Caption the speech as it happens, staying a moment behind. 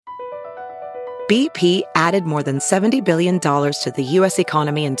BP added more than $70 billion to the U.S.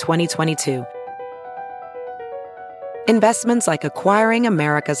 economy in 2022. Investments like acquiring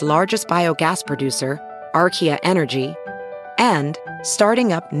America's largest biogas producer, Archaea Energy, and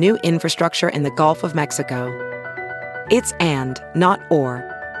starting up new infrastructure in the Gulf of Mexico. It's and, not or.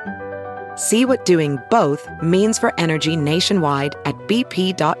 See what doing both means for energy nationwide at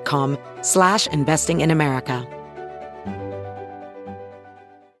bp.com/investing in America.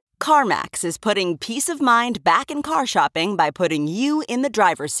 CarMax is putting peace of mind back in car shopping by putting you in the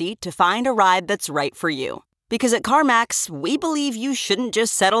driver's seat to find a ride that's right for you. Because at CarMax, we believe you shouldn't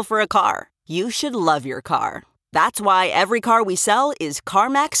just settle for a car. You should love your car. That's why every car we sell is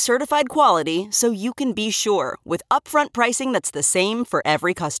CarMax certified quality, so you can be sure with upfront pricing that's the same for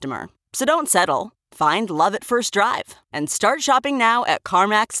every customer. So don't settle. Find love at first drive and start shopping now at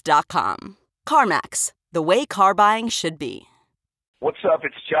CarMax.com. CarMax, the way car buying should be. What's up?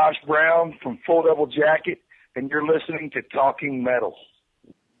 It's Josh Brown from Full Devil Jacket, and you're listening to Talking Metal.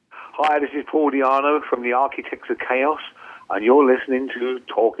 Hi, this is Paul Di'Anno from the Architects of Chaos, and you're listening to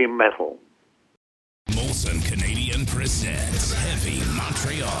Talking Metal. Molson Canadian presents Heavy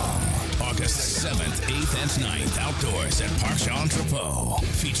Montreal. August 7th, 8th, and 9th, outdoors at Parc Jean-Drapeau.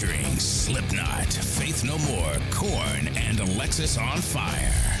 Featuring Slipknot, Faith No More, Korn, and Alexis on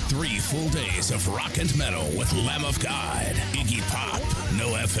Fire. 3 full days of rock and metal with Lamb of God, Iggy Pop,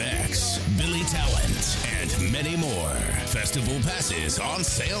 NoFX, Billy Talent, and many more. Festival passes on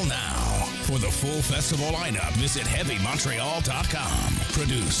sale now. For the full festival lineup, visit HeavyMontreal.com.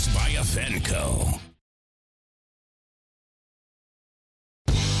 Produced by Afenco.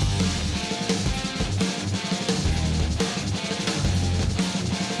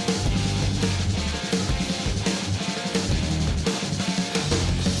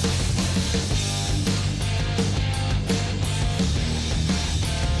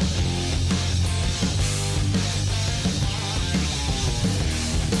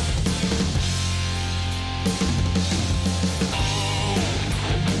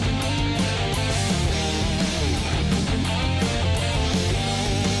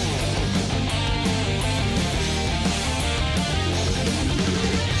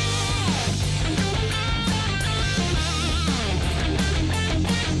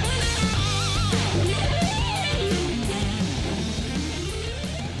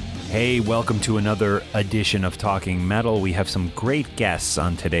 Hey, welcome to another edition of Talking Metal. We have some great guests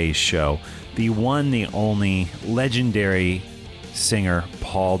on today's show. The one, the only, legendary singer,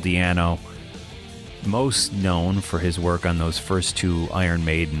 Paul Di'Anno, most known for his work on those first 2 Iron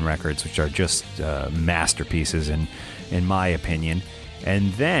Maiden records, which are just masterpieces in my opinion.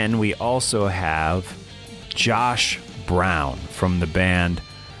 And then we also have Josh Brown from the band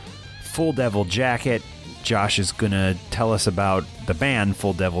Full Devil Jacket. Josh is going to tell us about the band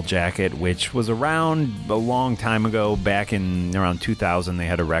Full Devil Jacket, which was around a long time ago. Back in around 2000, they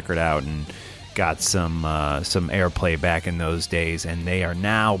had a record out and got some airplay back in those days, and they are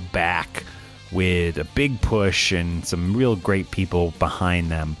now back with a big push and some real great people behind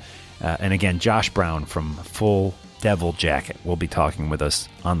them. And again, Josh Brown from Full Devil Jacket will be talking with us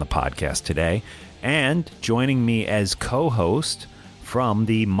on the podcast today. And joining me as co-host from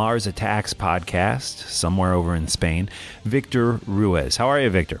the Mars Attacks podcast, somewhere over in Spain, Victor Ruiz. How are you,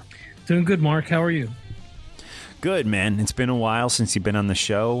 Victor? Doing good, Mark. How are you? Good, man. It's been a while since you've been on the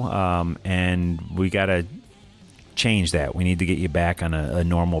show, and we got to change that. We need to get you back on a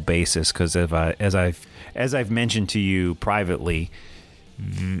normal basis because as I've mentioned to you privately,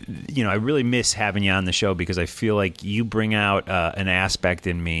 you know, I really miss having you on the show because I feel like you bring out an aspect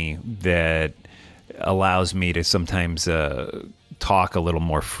in me that allows me to sometimes talk a little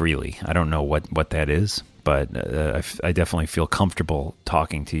more freely. I don't know what that is, but I definitely feel comfortable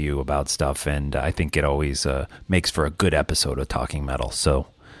talking to you about stuff, and I think it always makes for a good episode of Talking Metal. So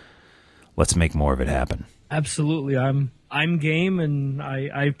let's make more of it happen. Absolutely. I'm game, and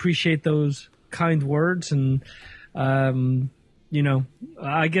I appreciate those kind words, and you know,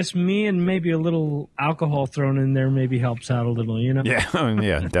 I guess me and maybe a little alcohol thrown in there maybe helps out a little, you know? Yeah,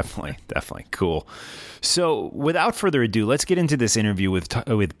 yeah, definitely. Cool. So without further ado, let's get into this interview with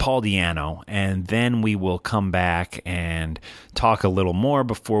Paul Di'Anno, and then we will come back and talk a little more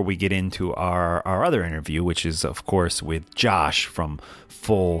before we get into our other interview, which is, of course, with Josh from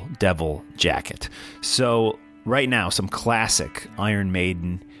Full Devil Jacket. So right now, some classic Iron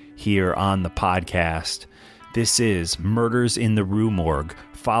Maiden here on the podcast. This is Murders in the Rue Morgue,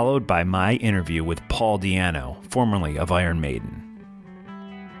 followed by my interview with Paul Di'Anno, formerly of Iron Maiden.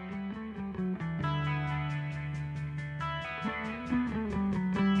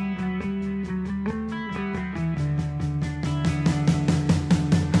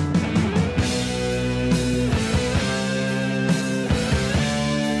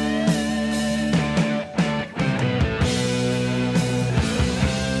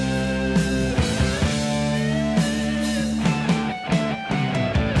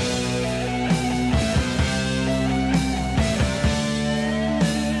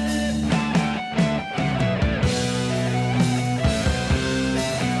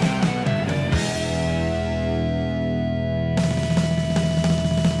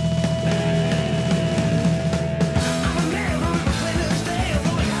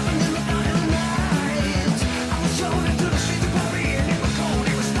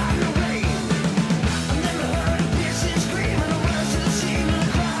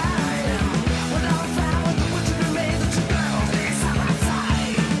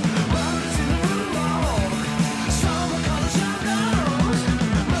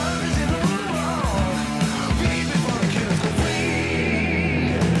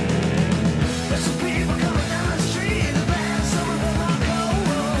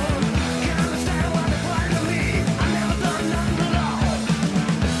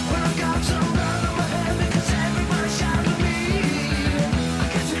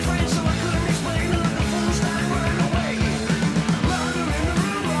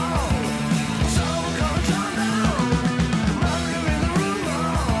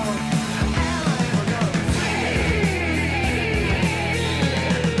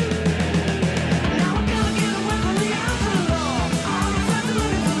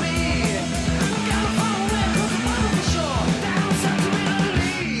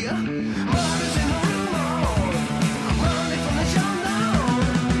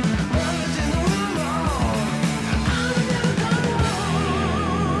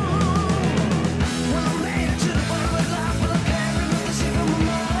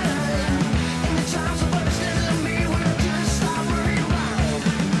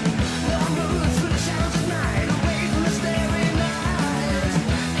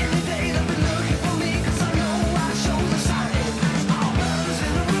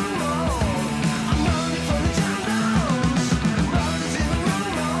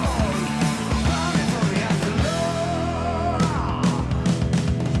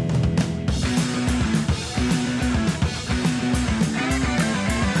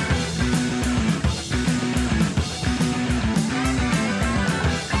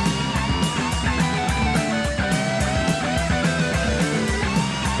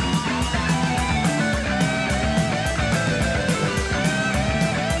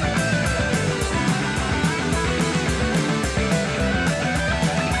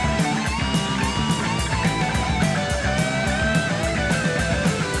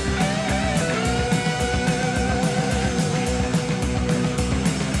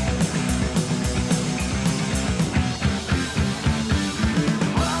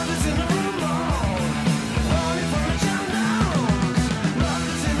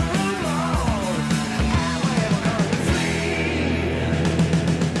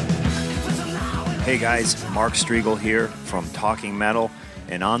 Hey guys, Mark Striegel here from Talking Metal,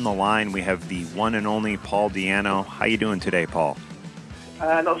 and on the line we have the one and only Paul Di'Anno. How you doing today, Paul?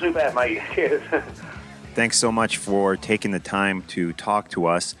 Not too bad, mate. Cheers. Thanks so much for taking the time to talk to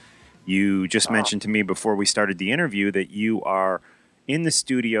us. You just mentioned to me before we started the interview that you are in the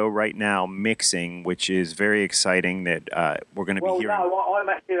studio right now mixing, which is very exciting that we're going to be hearing. Well, no, I'm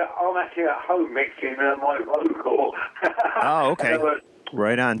actually at home mixing my vocal. Oh, okay.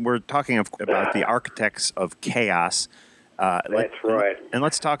 Right on. We're talking about the Architects of Chaos. That's right. And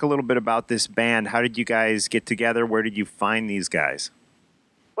let's talk a little bit about this band. How did you guys get together? Where did you find these guys?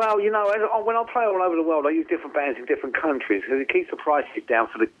 Well, you know, when I play all over the world, I use different bands in different countries because it keeps the prices down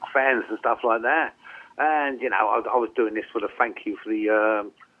for the fans and stuff like that. And, you know, I was doing this for the thank you for the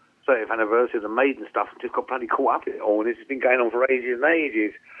 30th anniversary of the Maiden stuff and just got bloody caught up in it all. And this has been going on for ages and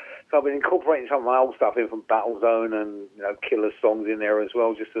ages. So I've been incorporating some of my old stuff in from Battlezone and, you know, Killer songs in there as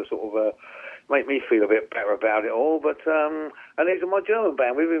well, just to sort of make me feel a bit better about it all. But and these are my German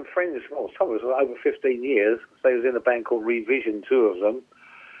band. We've been friends, well, some of us over 15 years. So they was in a band called Revision, two of them.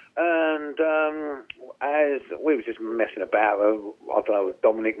 And as we were just messing about, I don't know,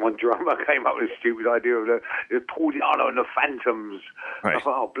 Dominic, my drummer, came up with a stupid idea of the Paul Di'Anno and the Phantoms. Right. I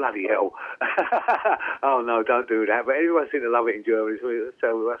thought, oh, bloody hell. Oh, no, don't do that. But everyone seemed to love it in Germany, so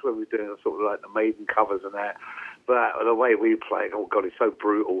that's what we're doing, sort of like the Maiden covers and that. But the way we play it, oh, God, it's so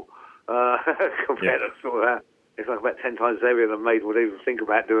brutal compared to sort of that. It's like about 10 times heavier than Maiden would even think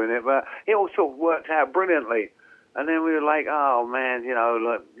about doing it. But it all sort of worked out brilliantly. And then we were like, oh, man, you know,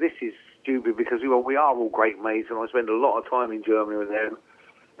 like, this is stupid because we are all great mates and I spend a lot of time in Germany with them.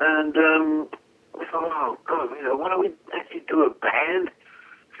 And we thought, oh, God, you know, why don't we actually do a band?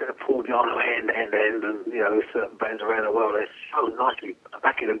 Instead of Paul Di'Anno end, and, you know, certain bands around the world, they're so nicely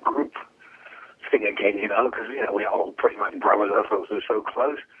back in a group thing again, you know, because, you know, we're all pretty much brothers, I thought we were so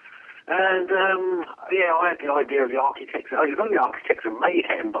close. And, yeah, I had the idea of the Architects. I was on the Architects of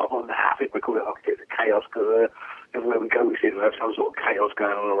Mayhem, but I'm happy we call it Architects of Chaos because everywhere we go, we seem to have some sort of chaos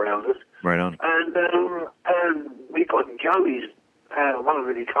going on around us. Right on. And we got Joey's, one of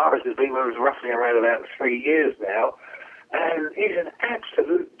the guitarists has been with us roughly around about 3 years now, and he's an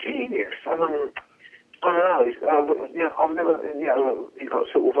absolute genius. I don't know, you know, I've never, you know, he's got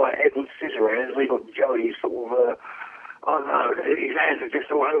sort of like Edward Scissorhands, we got Joey's sort of, I don't know, his hands are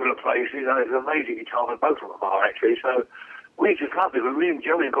just all over the place. You know, it's an amazing guitar, but both of them are actually. So we just love it. Me and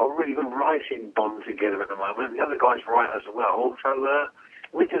Joey have got a really good writing bond together at the moment. The other guys write as well. So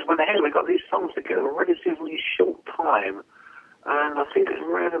we just went ahead and we got these songs together in a relatively short time. And I think it was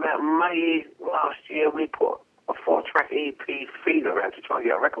around about May last year we put a 4-track EP feeder out to try and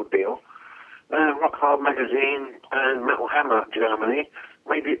get a record deal. Rock Hard Magazine and Metal Hammer Germany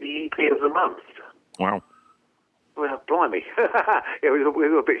made it the EP of the month. Wow. Well, blimey. Yeah, we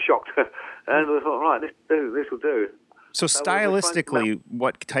were a bit shocked. And we thought, right, this will do. So stylistically,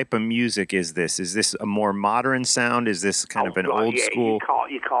 what type of music is this? Is this a more modern sound? Is this kind of an old school?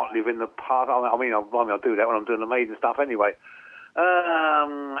 You can't live in the past. I mean, I'll do that when I'm doing the Maiden stuff anyway.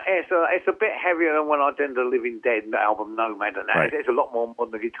 It's a bit heavier than when I did the Living Dead album, Nomad, and that. Right. It's a lot more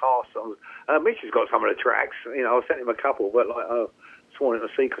modern guitar songs. Mitch has got some of the tracks. You know, I sent him a couple, but like sworn into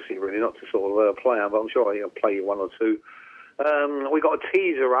secrecy, really, not to sort of play them. But I'm sure he'll play you one or two. We got a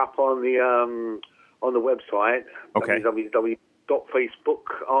teaser up on the website. Okay.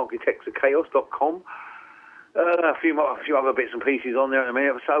 www.facebookarchitectsofchaos.com. A few other bits and pieces on there in a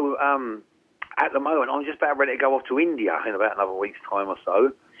minute. So at the moment, I'm just about ready to go off to India in about another week's time or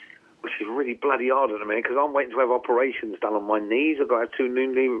so, which is really bloody hard at the minute because I'm waiting to have operations done on my knees. I've got to have 2 new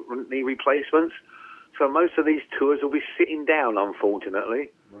knee replacements. So most of these tours will be sitting down,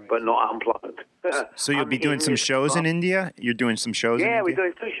 unfortunately, but not unplugged. So you'll be doing some shows in India? You're doing some shows in India? Yeah, we're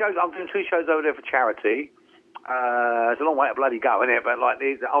doing 2 shows. I'm doing 2 shows over there for charity. It's a long way to bloody go, isn't it? But like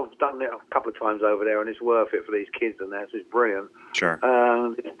I've done it a couple of times over there, and it's worth it for these kids and that. So it's brilliant. Sure.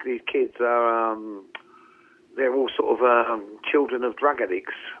 These kids are they're all sort of children of drug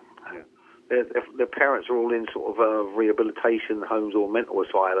addicts. Their parents are all in sort of rehabilitation homes or mental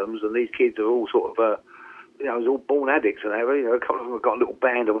asylums, and these kids are all sort of you know, all born addicts, and you know, a couple of them have got a little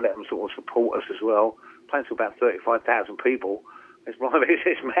band and let them sort of support us as well. Playing to about 35,000 people. It's mad,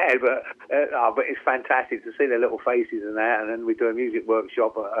 but it's fantastic to see their little faces and that. And then we do a music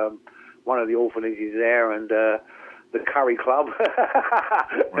workshop at one of the orphanages there, and the Curry Club.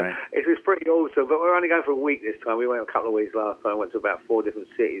 Right. It's pretty awesome, but we're only going for a week this time. We went a couple of weeks last time. Went to about 4 different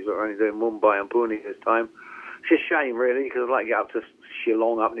cities, but we're only doing Mumbai and Pune this time. It's a shame, really, because I'd like to get up to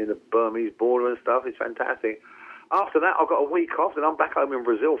Shillong, up near the Burmese border and stuff. It's fantastic. After that, I've got a week off, and I'm back home in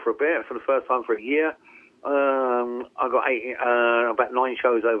Brazil for a bit, for the first time for a year. I got about 9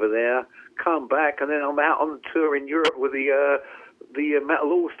 shows over there. Come back, and then I'm out on tour in Europe with the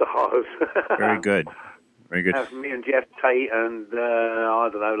Metal All Stars. Very good. Very good. Me and Jeff Tate and I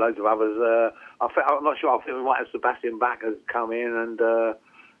don't know, loads of others. I'm not sure. I think we might have Sebastian Bach has come in and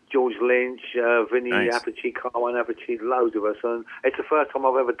George Lynch, Vinny Appice, Carwine Appice, loads of us. And it's the first time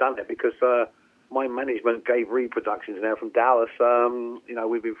I've ever done it because my management gave Reproductions now from Dallas.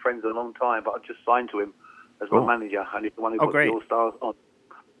 We've been friends a long time, but I just signed to him as my manager, and he's the one who puts the All Stars on.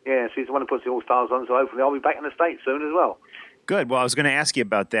 Yeah, so he's the one who puts the All Stars on. So hopefully I'll be back in the States soon as well. Good. Well, I was going to ask you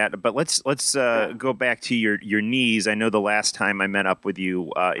about that, but let's go back to your knees. I know the last time I met up with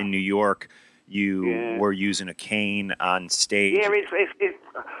you in New York, you were using a cane on stage. Yeah, it's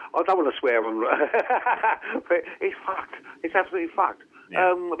I don't want to swear on, but it's fucked. It's absolutely fucked.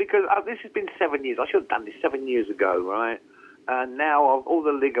 Yeah. Because this has been 7 years. I should have done this 7 years ago, right? And now all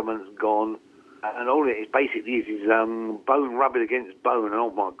the ligaments gone. And all it is basically is bone rubbing against bone, and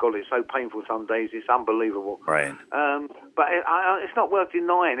oh my God, it's so painful some days. It's unbelievable. Right. But it's not worth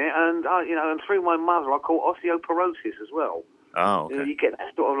denying it. And and through my mother, I caught osteoporosis as well. Oh, okay. You get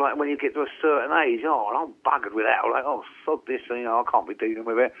that sort of like when you get to a certain age. Oh, I'm buggered with that. I'm like, oh, sod this, I can't be dealing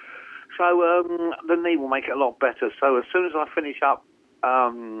with it. So the knee will make it a lot better. So as soon as I finish up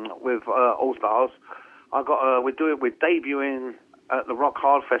with All Stars, we're debuting at the Rock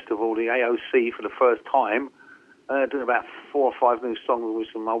Hard Festival, the AOC, for the first time, doing about 4 or 5 new songs with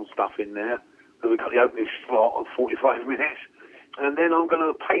some old stuff in there. So we've got the opening slot of 45 minutes. And then I'm going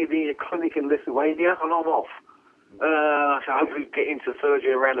to pay the clinic in Lithuania, and I'm off. So hopefully get into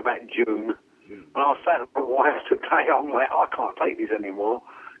surgery around about June. And I was saying to my wife today, I'm like, I can't take this anymore.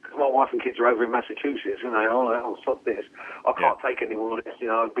 Because my wife and kids are over in Massachusetts, I'm like, oh, stop this. I can't take any more of this.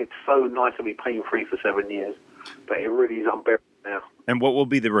 It's been so nice to be pain-free for 7 years. But it really is unbearable now. And what will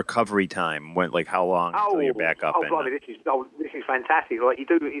be the recovery time? How long until you're back up? Blimey, this is fantastic. Like you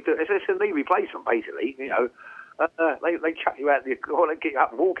do. It's a knee replacement, basically. They chuck you out they get you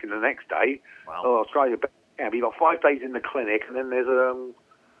up and walking the next day. Wow. Oh, I'll try your best. Yeah, but you've got 5 days in the clinic, and then there's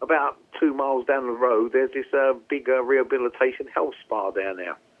about 2 miles down the road. There's this big rehabilitation health spa down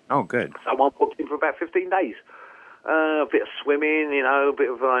there. Oh, good. So I'm booked in for about 15 days. A bit of swimming, a bit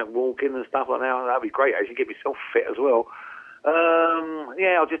of like walking and stuff like that. That'd be great. Actually, get myself fit as well.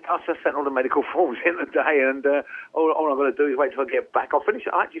 I just sent all the medical forms in today, and all I'm going to do is wait till I get back. I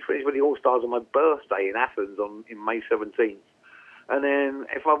actually finished with the All Stars on my birthday in Athens in May 17th. And then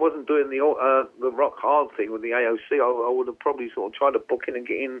if I wasn't doing the Rock Hard thing with the AOC, I would have probably sort of tried to book in and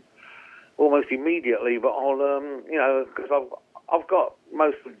get in almost immediately. But I'll, because I've got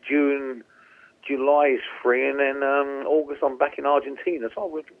most of June, July is free, and then August I'm back in Argentina,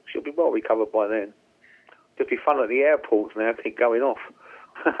 so I should be well recovered by then. Just be fun at the airports now, keep going off.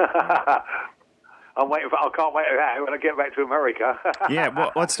 I can't wait for that when I get back to America. Yeah,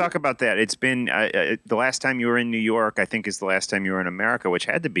 well, let's talk about that. It's been the last time you were in New York, I think, is the last time you were in America, which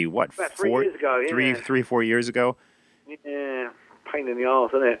had to be what? About 3 years ago. Yeah. 4 years ago. Yeah, pain in the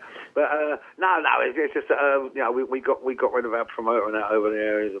arse, isn't it? But no, it's just we got rid of our promoter and that over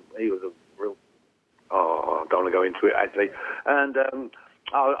there. He was a real. I don't want to go into it actually, and.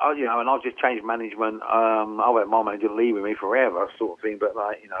 And I've just changed management. I let my manager leave with me forever, sort of thing. But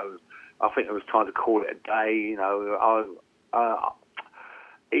I think it was time to call it a day.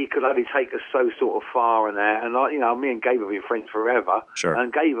 He could only take us so sort of far and that. And me and Gabe have been friends forever. Sure.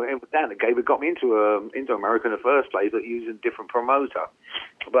 And Gabe got me into America in the first place, but using a different promoter.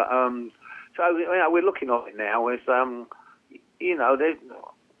 But we're looking at it now. It's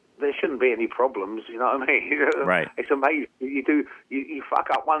there shouldn't be any problems, you know what I mean? Right. It's amazing. You fuck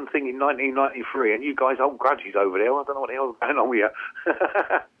up one thing in 1993 and you guys hold grudges over there. I don't know what the hell's going on with you.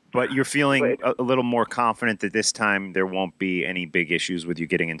 But you're feeling a little more confident that this time there won't be any big issues with you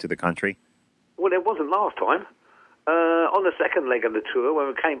getting into the country? Well, there wasn't last time. On the second leg of the tour, when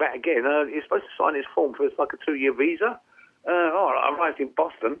we came back again, you're supposed to sign this form for like a 2-year visa. I arrived in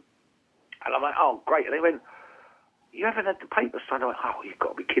Boston, and I'm like, oh, great. And they went, you haven't had the papers signed. I went, oh, you've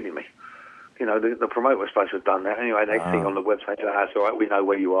got to be kidding me. The promoter was supposed to have done that. Anyway, they think on the website, that's all right, we know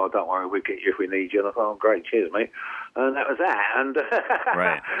where you are, don't worry, we'll get you if we need you. And I thought, oh, great, cheers, mate. And that was that. And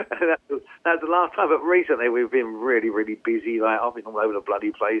right. that was the last time. But recently, we've been really, really busy. Like, I've been all over the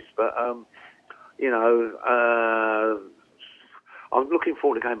bloody place. But, I'm looking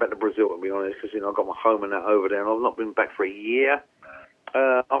forward to going back to Brazil, to be honest, because, I've got my home and that over there, and I've not been back for a year.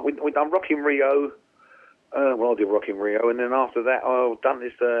 We've done Rock in Rio. I did Rock in Rio, and then after that, I've done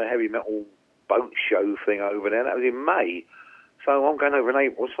this heavy metal boat show thing over there. That was in May. So I'm going over in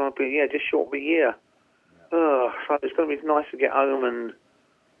April, so I'll be, just short of a year. So it's going to be nice to get home and,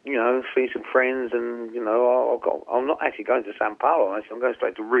 see some friends, and I'm not actually going to Sao Paulo. Actually, I'm going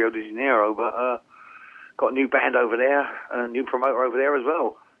straight to Rio de Janeiro, but got a new band over there, a new promoter over there as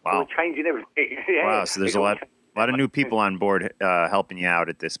well. Wow. So we're changing everything. Yeah. Wow, so there's a lot of new people on board helping you out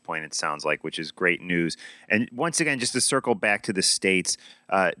at this point, it sounds like, which is great news. And once again, just to circle back to the States,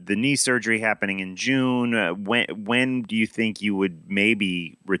 the knee surgery happening in June, when do you think you would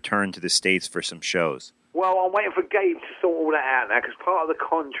maybe return to the States for some shows? Well, I'm waiting for Gabe to sort all that out now, because part of the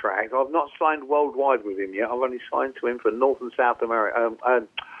contract, I've not signed worldwide with him yet. I've only signed to him for North and South America,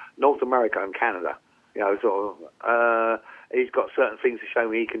 North America and Canada. He's got certain things to show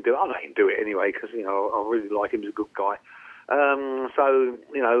me he can do. I'll let him do it anyway, because I really like him. He's a good guy. He's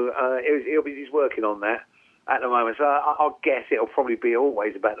working on that at the moment. So I'll guess it'll probably be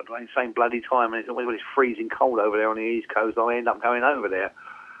always about the same bloody time. And it's always when it's freezing cold over there on the East Coast, I'll end up going over there,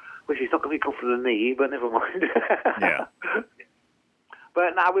 which is not going to be good for the knee, but never mind. Yeah.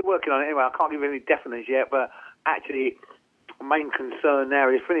 But no, we're working on it anyway. I can't give you any definites yet, but actually, main concern now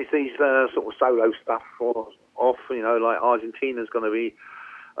is finish these sort of solo stuff off. Like Argentina's going to be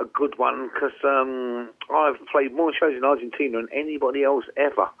a good one, because I've played more shows in Argentina than anybody else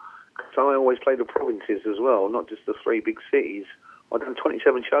ever. So I always play the provinces as well, not just the 3 big cities. I've done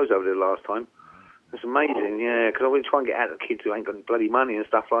 27 shows over there last time. It's amazing, yeah, because I really try and get out of the kids who ain't got any bloody money and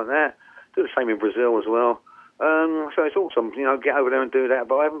stuff like that. Do the same in Brazil as well. So it's awesome, get over there and do that.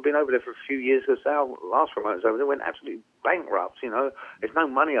 But I haven't been over there for a few years, because our last promoters over there went absolutely bankrupt. There's no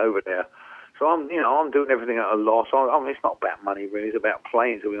money over there. So I'm doing everything at a loss. It's not about money really; it's about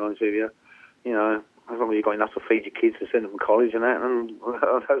playing. To be honest with you, as long as you've got enough to feed your kids and send them to college and that, and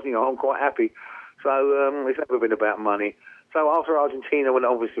I'm quite happy. So it's never been about money. So after Argentina, when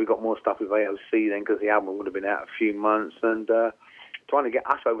obviously we got more stuff with AOC then, because the album would have been out a few months, and trying to get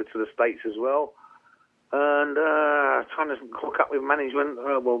us over to the States as well. And trying to hook up with management.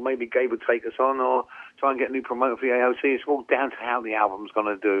 Maybe Gabe would take us on, or try and get a new promoter for the AOC. It's all down to how the album's going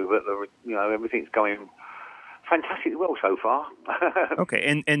to do. But everything's going fantastically well so far.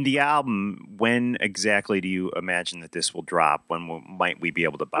 Okay, and the album, when exactly do you imagine that this will drop? When might we be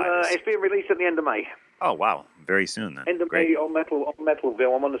able to buy this? It's being released at the end of May. Oh wow, very soon then. End of Great. May on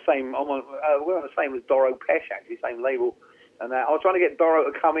Metalville. I'm on the same. We're on the same as Doro Pesh, actually, same label. And I was trying to get Doro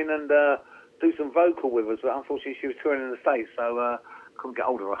to come in and do some vocal with us, but unfortunately she was touring in the States, so couldn't get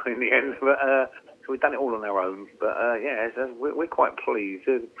hold of her in the end. But so we've done it all on our own. But we're quite pleased.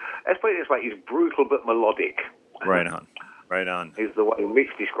 Let's put it this way: it's brutal but melodic. Right on. Right on. Is the way Mitch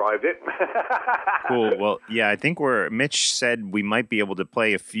described it. Cool. Well, yeah, I think Mitch said we might be able to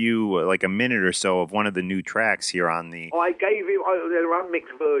play a few, like a minute or so of one of the new tracks here on the... I gave him, they're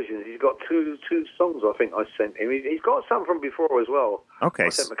unmixed versions. He's got two songs I think I sent him. He's got some from before as well. Okay. I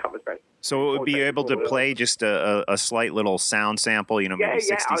sent him a couple of tracks. So it would be able to play just a slight little sound sample, maybe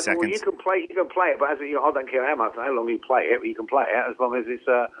 60 seconds? Well, you can play it, but I don't care how long you play it, you can play it as long as it's...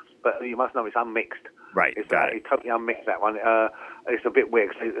 but you must know it's unmixed. Right, it's got totally unmixed, that one. It's a bit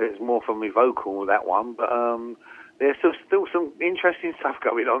weird because it's more from my vocal, that one. But there's still some interesting stuff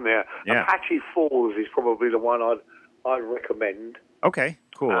going on there. Yeah. Apache Falls is probably the one I'd recommend. Okay,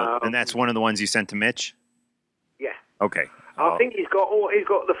 cool. And that's one of the ones you sent to Mitch? Yeah. Okay. I think he's got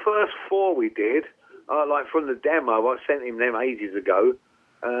the first 4 we did, like from the demo. I sent him them ages ago.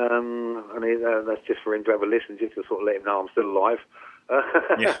 That's just for him to have a listen, just to sort of let him know I'm still alive.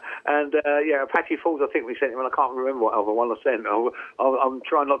 Yeah. And Apache Falls, I think we sent him, and I can't remember what other one I sent. I'm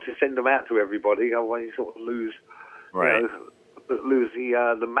trying not to send them out to everybody, otherwise you sort of lose, lose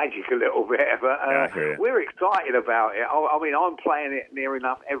the magic a little bit. But we're excited about it. I mean, I'm playing it near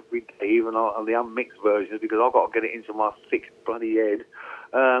enough every day, even on the unmixed versions, because I've got to get it into my thick bloody head.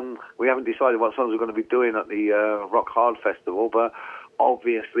 We haven't decided what songs we're going to be doing at the Rock Hard Festival, but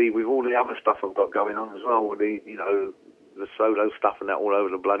obviously with all the other stuff I've got going on as well, with the solo stuff and that all over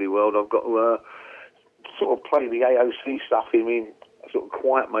the bloody world, I've got to sort of play the AOC stuff in sort of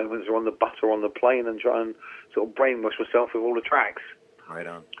quiet moments, or on the bus or on the plane, and try and sort of brainwash myself with all the tracks. Right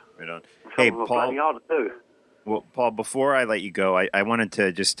on. Hey, Paul. Bloody hard to do. Well, Paul, before I let you go, I wanted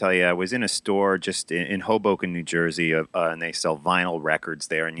to just tell you, I was in a store just in Hoboken, New Jersey, and they sell vinyl records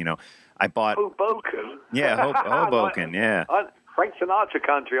there, and I bought... Hoboken? Yeah, Hoboken, yeah. Frank Sinatra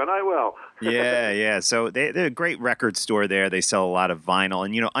country, I know well. Yeah. So they're a great record store there. They sell a lot of vinyl.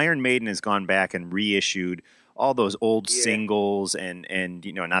 And, Iron Maiden has gone back and reissued all those old singles and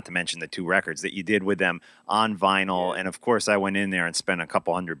not to mention the 2 records that you did with them on vinyl. And, of course, I went in there and spent a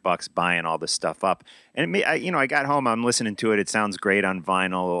couple $100 buying all this stuff up. And, I got home, I'm listening to it. It sounds great on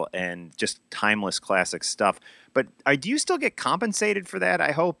vinyl and just timeless classic stuff. But do you still get compensated for that?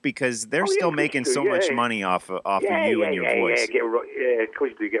 I hope, because they're still making so much money off of you and your voice. Yeah, of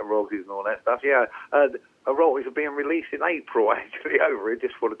course you do get royalties and all that stuff. Yeah, royalties are being released in April actually over it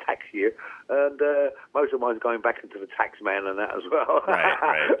just for the tax year, and most of mine's going back into the tax man and that as well.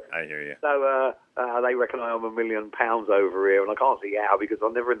 Right. I hear you. So they reckon I'm £1 million over here, and I can't see how because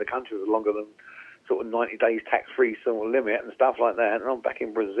I'm never in the country for longer than sort of 90 days tax-free sort of limit and stuff like that, and I'm back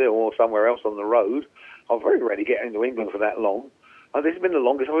in Brazil or somewhere else on the road. I'm very rarely get into England for that long. This has been the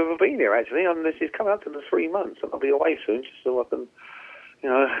longest I've ever been here, actually, and this is coming up to the 3 months, and I'll be away soon just so I can,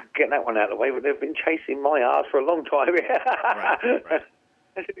 get that one out of the way, but they've been chasing my ass for a long time. Right.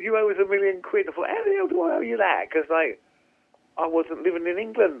 I said, you owe us £1 million. I thought, how the hell do I owe you that? Because, I wasn't living in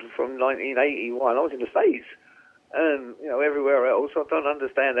England from 1981. I was in the States. And, everywhere else, I don't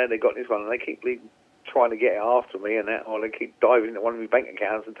understand how they got this one. And they keep trying to get it after me and that, or they keep diving into one of my bank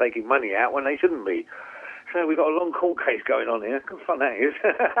accounts and taking money out when they shouldn't be. So we've got a long court case going on here. Good fun that is.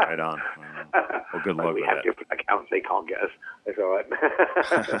 Right on. Well, good luck with that. We have different accounts. They can't get us. It's all right.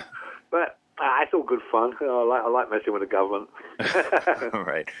 But it's all good fun. I like messing with the government. All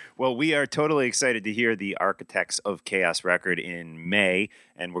right. Well, we are totally excited to hear the Architects of Chaos record in May,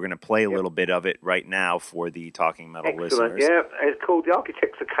 and we're going to play a little bit of it right now for the Talking Metal listeners. Yeah, it's called The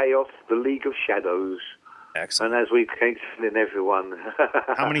Architects of Chaos, The League of Shadows. Excellent. And as we keep telling everyone...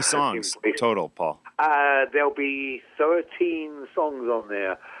 How many songs total, Paul? There'll be 13 songs on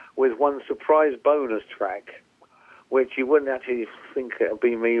there with one surprise bonus track, which you wouldn't actually think it would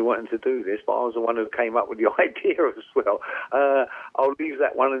be me wanting to do this, but I was the one who came up with the idea as well. I'll leave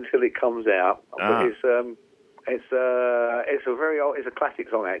that one until it comes out. But it's a very old, it's a classic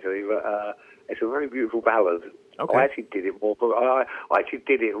song actually, but it's a very beautiful ballad. Okay. I actually did it more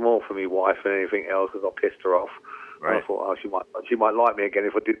for my wife than anything else because I pissed her off. Right. And I thought, she might like me again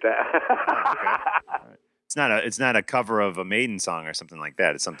if I did that. Okay. Right. It's not a cover of a Maiden song or something like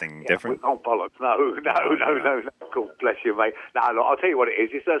that. It's something different. Oh bollocks! No. God bless you, mate. No, look, I'll tell you what it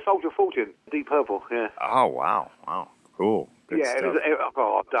is. It's Soldier of Fortune, Deep Purple. Yeah. Oh wow, cool. Good stuff. I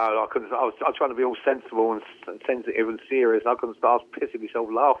couldn't. I was trying to be all sensible and sensitive and serious. I couldn't start pissing myself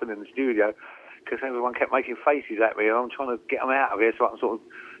laughing in the studio because everyone kept making faces at me, and I'm trying to get them out of here so I can sort of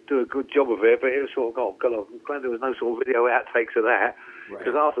do a good job of it. But it was sort of, God, I'm glad there was no sort of video outtakes of that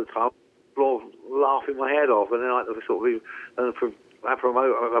because half the time. Laughing my head off, and then the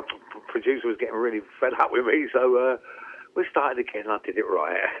producer was getting really fed up with me, so we started again, and I did it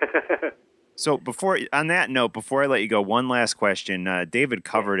right. So before I let you go, one last question. David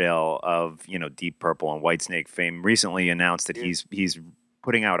Coverdale of Deep Purple and Whitesnake fame recently announced that he's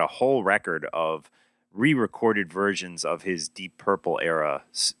putting out a whole record of re-recorded versions of his Deep Purple era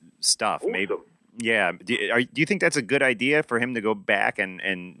stuff. Awesome. Maybe. Yeah. Do you think that's a good idea for him to go back and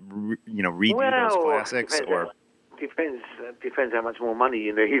redo those classics? Depends how much more money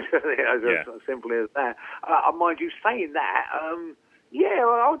you need. As simple as that. Mind you, saying that, I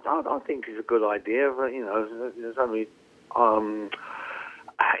think it's a good idea. But there's only I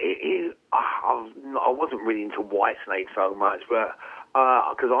wasn't really into Whitesnake so much, but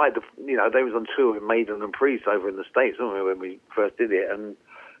because I had they was on tour with Maiden and Priest over in the States, weren't we, when we first did it, and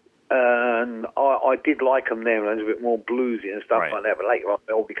I did like them then, and it was a bit more bluesy and stuff like that, but later on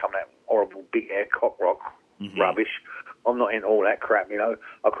they all become that horrible big air cock rock rubbish. I'm not into all that crap, I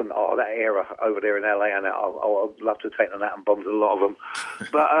couldn't, that era over there in LA, and I'd love to take them out and bombed a lot of them.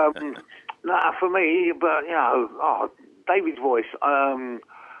 But, for me, David's voice,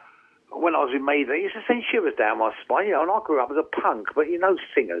 when I was in Maiden, it used to send shivers down my spine, and I grew up as a punk, but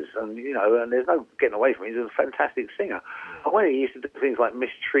singers, and and there's no getting away from it. He's a fantastic singer. And when he used to do things like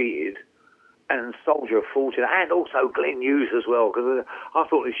Mistreated and Soldier of Fortune, and also Glenn Hughes as well, because I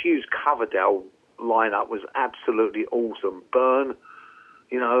thought the Hughes Coverdale lineup was absolutely awesome. Burn,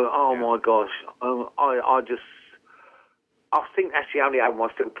 my gosh, I think that's the only album I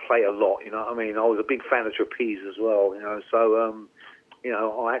still play a lot. I was a big fan of Trapeze as well. So.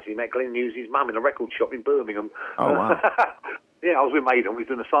 I actually met Glenn Hughes' mum in a record shop in Birmingham. Oh, wow. Yeah, I was with Maiden. We was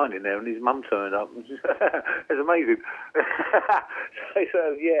doing a signing there, and his mum turned up. It's amazing. So,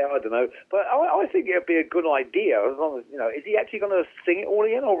 I don't know. But I think it'd be a good idea, as long as, is he actually going to sing it all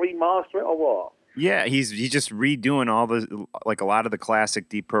again, or remaster it, or what? Yeah, he's just redoing all a lot of the classic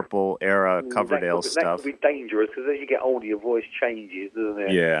Deep Purple era Coverdale stuff. That could be dangerous, because as you get older, your voice changes, doesn't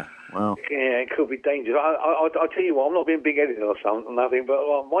it? Yeah, well. Yeah, it could be dangerous. I'll tell you what, I'm not being big-headed or something, nothing, but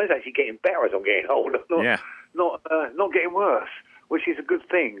mine's actually getting better as I'm getting older, not getting worse, which is a good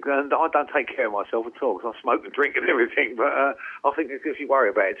thing. And I don't take care of myself at all, because I smoke and drink and everything, but I think if you worry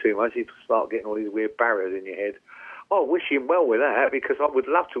about it too much, you start getting all these weird barriers in your head. I wish him well with that, because I would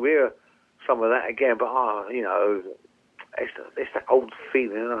love to hear some of that again. But it's that old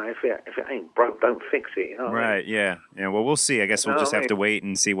feeling. You know, if it ain't broke, don't fix it. You know what I mean? Yeah. Well, we'll see. I guess we'll just have to wait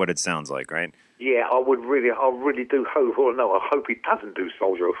and see what it sounds like, right? Yeah, I really do hope. Well, no, I hope he doesn't do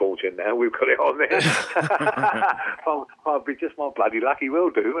Soldier of Fortune. Now we've got it on there. I'll be just my bloody luck. He will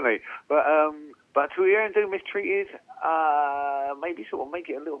do, won't he? But to hear him do Mistreated, maybe sort of make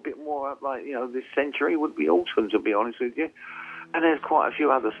it a little bit more like this century would be awesome, to be honest with you. And there's quite a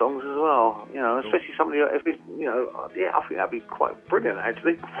few other songs as well, especially some of the, I think that'd be quite brilliant,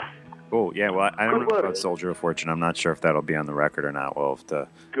 actually. Oh, yeah, well, I don't know about Soldier of Fortune. I'm not sure if that'll be on the record or not. We'll have to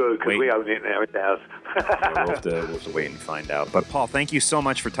Good, because we own it now, it does. we'll have to wait and find out. But, Paul, thank you so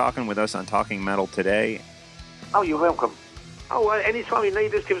much for talking with us on Talking Metal today. Oh, you're welcome. Oh, well, anytime you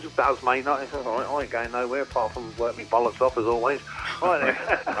need us, give us a buzz, mate. No, it's all right. I ain't going nowhere apart from work me bollocks off, as always. All right,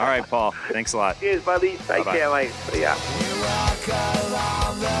 then. All right, Paul. Thanks a lot. Cheers, buddy. Take care, mate. See ya. We walk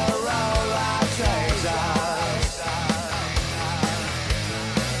along the road like strangers,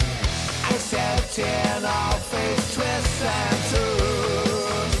 accepting all fate's twists and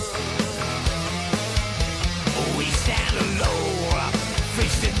turns. We stand alone,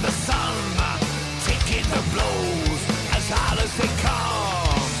 facing the sun, taking the blows as hard as they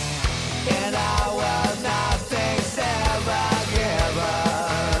come. In our world, nothing's ever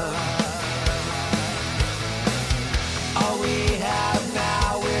given. All we have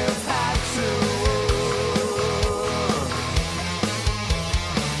now, we've had to earn.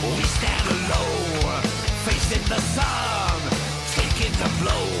 We stand alone, facing the sun, taking the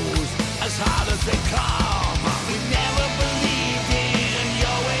blows as hard as they come. We never believed in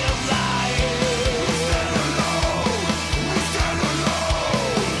your way of life. We stand alone, we stand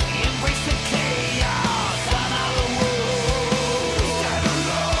alone. Embrace the chaos on our world. We stand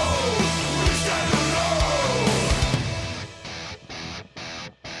alone, we stand alone.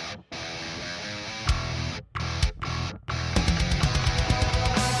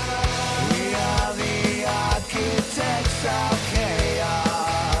 We are the architects of chaos,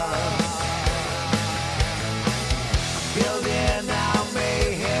 building our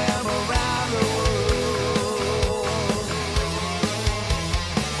mayhem around the world.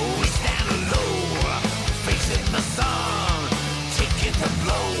 We stand alone, facing the sun, taking the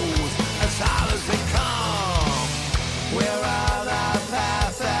blows as hard as they come. We're on our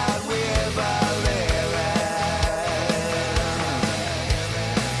path that we're believing.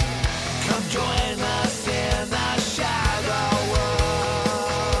 Come join us in the shadow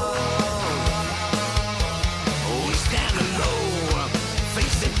world. We stand alone,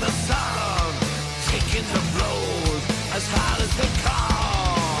 facing the sun, taking the blows as hard as they come.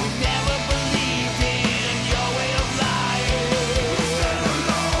 We never believed in your way of life. We stand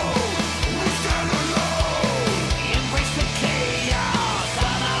alone, we stand alone. Embrace the chaos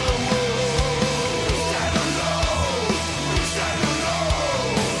on our world. We stand alone, we stand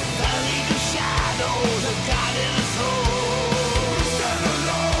alone. The League of Shadows are guiding us home. We stand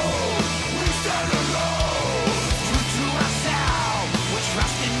alone, we stand alone. True to ourselves, we're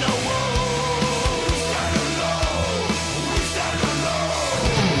trusting no one. We stand alone, we stand alone.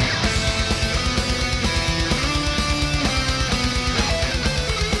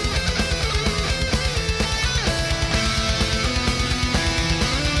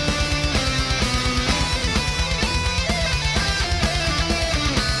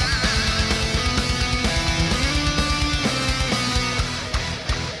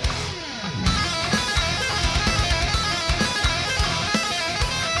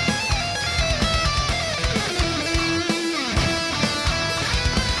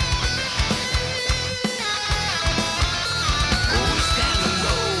 We stand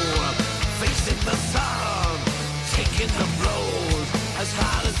alone, facing the sun, taking the blows as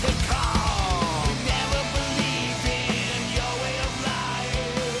hard as they come. We never believed in your way of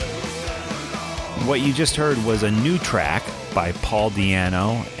life. What you just heard was a new track by Paul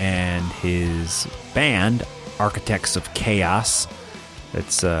Di'Anno and his band, Architects of Chaos.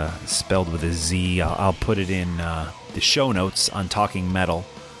 It's spelled with a Z. I'll put it in the show notes on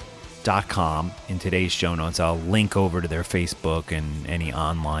talkingmetal.com. In today's show notes, I'll link over to their Facebook and any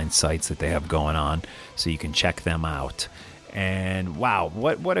online sites that they have going on so you can check them out. And wow,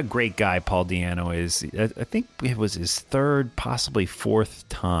 what a great guy Paul Di'Anno is. I think it was his third, possibly fourth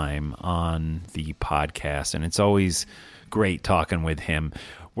time on the podcast, and it's always great talking with him.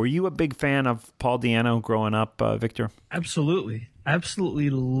 Were you a big fan of Paul Di'Anno growing up, Victor? Absolutely. Absolutely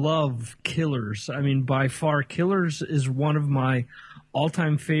love Killers. I mean, by far, Killers is one of my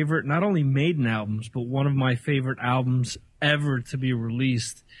all-time favorite, not only Maiden albums, but one of my favorite albums ever to be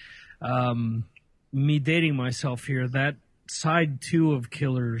released. Me dating myself here, that side 2 of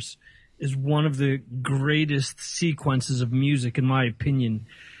Killers is one of the greatest sequences of music, in my opinion,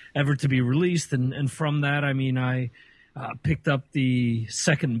 ever to be released. And from that, I mean, I picked up the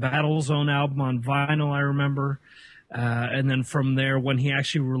second Battlezone album on vinyl, I remember. And then from there, when he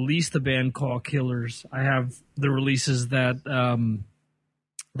actually released the band called Killers, I have the releases that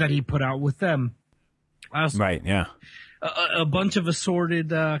he put out with them. Right, yeah. A bunch of assorted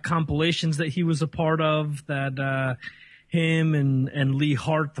compilations that he was a part of that him and Lee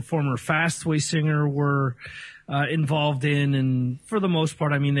Hart, the former Fastway singer, were involved in. And for the most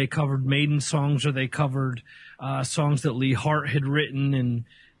part, I mean, they covered Maiden songs, or they covered songs that Lee Hart had written. And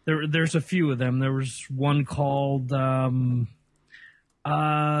there's a few of them. There was one called The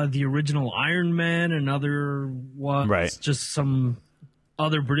Original Iron Man. Another was just some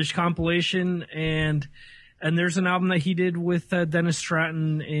other British compilation. And there's an album that he did with Dennis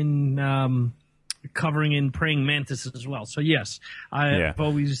Stratton in covering in Praying Mantis as well. So, yes, I've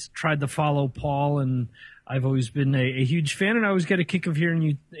always tried to follow Paul, and I've always been a huge fan, and I always get a kick of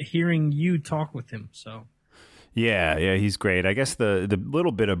hearing you talk with him. So. Yeah, he's great. I guess the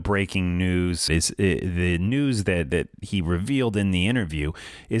little bit of breaking news is the news that he revealed in the interview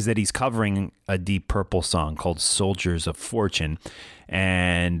is that he's covering a Deep Purple song called Soldiers of Fortune.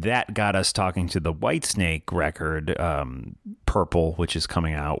 And that got us talking to the Whitesnake record, Purple, which is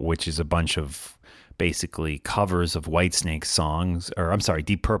coming out, which is a bunch of basically covers of Whitesnake songs,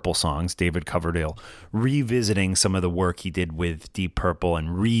 Deep Purple songs, David Coverdale revisiting some of the work he did with Deep Purple and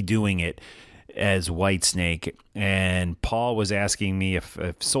redoing it as Whitesnake. And Paul was asking me if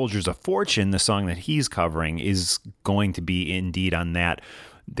Soldiers of Fortune, the song that he's covering, is going to be indeed on that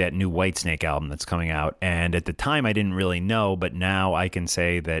new Whitesnake album that's coming out. And at the time I didn't really know, but now I can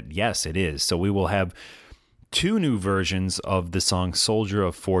say that yes, it is. So we will have two new versions of the song Soldier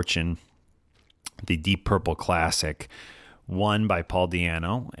of Fortune, the Deep Purple classic, one by Paul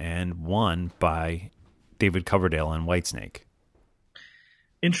Di'Anno and one by David Coverdale and Whitesnake.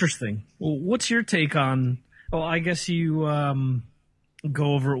 Interesting. Well, what's your take on? Well, I guess you go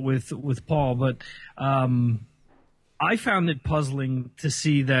over it with Paul, but I found it puzzling to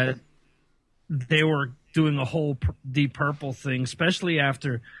see that they were doing a whole Deep Purple thing, especially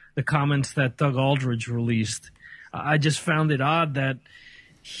after the comments that Doug Aldrich released. I just found it odd that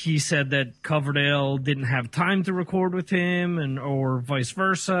he said that Coverdale didn't have time to record with him, or vice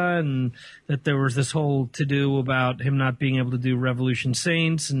versa, and that there was this whole to-do about him not being able to do Revolution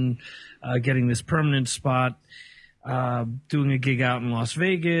Saints and getting this permanent spot, doing a gig out in Las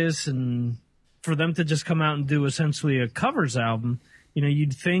Vegas, and for them to just come out and do essentially a covers album. You know,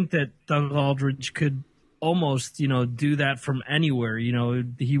 you'd think that Doug Aldrich could almost, do that from anywhere.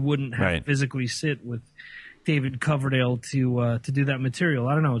 He wouldn't have to physically sit with David Coverdale to do that material.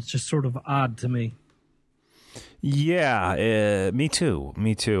 I don't know. It's just sort of odd to me. Yeah, me too.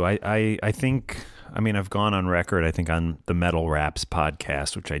 I think, I've gone on record, I think on the Metal Raps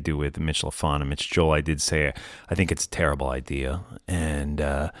podcast, which I do with Mitch LaFon and Mitch Joel, I did say I think it's a terrible idea. And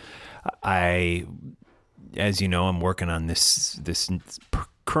as you know, I'm working on this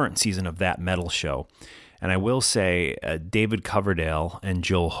current season of That Metal Show. And I will say David Coverdale and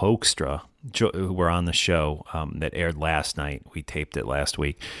Joel Hoekstra, who were on the show that aired last night. We taped it last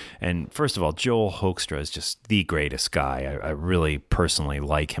week. And first of all, Joel Hoekstra is just the greatest guy. I really personally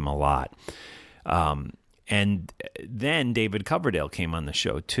like him a lot. And then David Coverdale came on the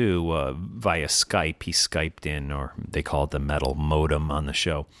show too via Skype. He Skyped in, or they call it the metal modem, on the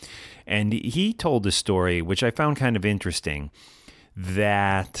show. And he told a story, which I found kind of interesting,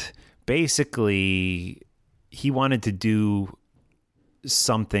 that basically he wanted to do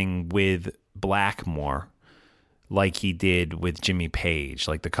something with Blackmore like he did with Jimmy Page,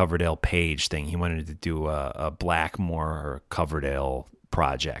 like the Coverdale Page thing. He wanted to do a Blackmore or Coverdale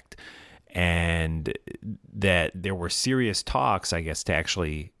project. And that there were serious talks, I guess, to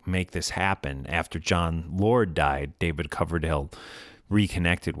actually make this happen. After John Lord died, David Coverdale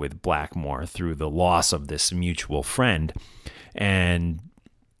reconnected with Blackmore through the loss of this mutual friend. And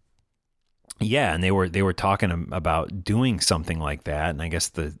yeah, and they were talking about doing something like that, and I guess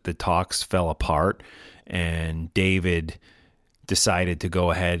the talks fell apart, and David decided to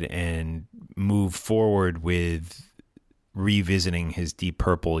go ahead and move forward with revisiting his Deep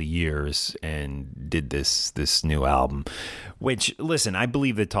Purple years and did this new album, which, listen, I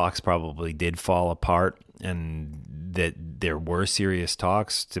believe the talks probably did fall apart and that there were serious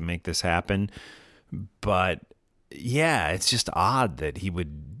talks to make this happen. But yeah, it's just odd that he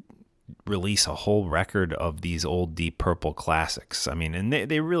would release a whole record of these old Deep Purple classics. And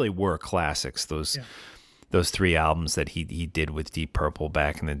they really were classics. those 3 albums that he did with Deep Purple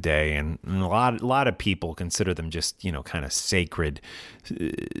back in the day, and a lot of people consider them just, you know, kind of sacred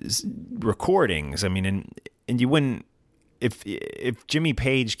recordings. I mean, and you wouldn't, if Jimmy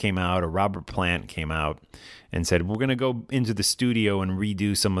Page came out or Robert Plant came out and said, we're going to go into the studio and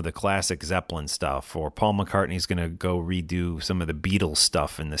redo some of the classic Zeppelin stuff, or Paul McCartney's going to go redo some of the Beatles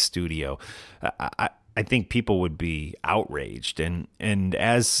stuff in the studio, I think people would be outraged. And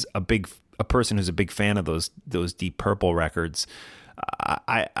as a person who's a big fan of those Deep Purple records,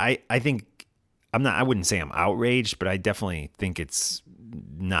 I think I wouldn't say I'm outraged, but I definitely think it's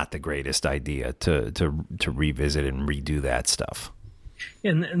not the greatest idea to revisit and redo that stuff.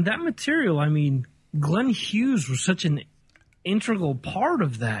 And that material, I mean, Glenn Hughes was such an integral part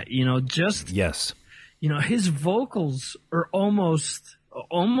of that, you know, yes. You know, his vocals are almost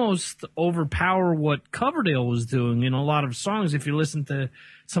overpower what Coverdale was doing in a lot of songs. If you listen to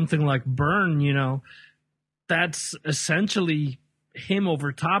something like Burn, you know, that's essentially him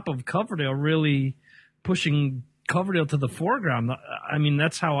over top of Coverdale, really pushing Coverdale to the foreground. I mean,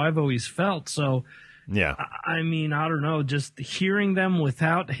 that's how I've always felt. So, yeah. I mean, I don't know, just hearing them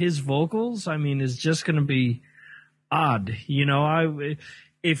without his vocals, I mean, is just going to be odd. You know,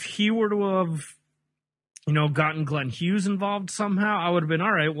 if he were to have, you know, gotten Glenn Hughes involved somehow, I would have been,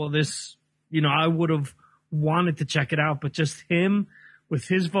 all right, well, this, you know, I would have wanted to check it out. But just him with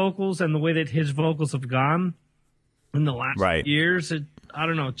his vocals and the way that his vocals have gone in the last years, I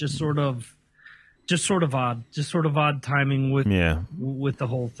don't know, just sort of odd timing with the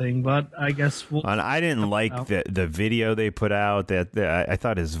whole thing. But I guess I didn't like the video they put out. That I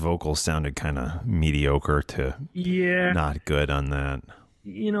thought his vocals sounded kind of mediocre to not good on that.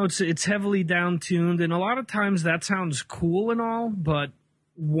 You know, it's heavily down-tuned, and a lot of times that sounds cool and all, but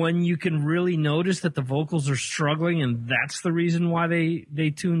when you can really notice that the vocals are struggling, and that's the reason why they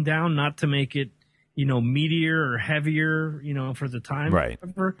tune down, not to make it, you know, meatier or heavier, you know, for the time. Right.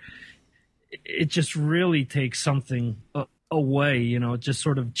 It just really takes something away, you know, it just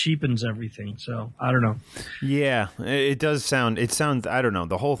sort of cheapens everything. So I don't know. Yeah, it does sound, I don't know.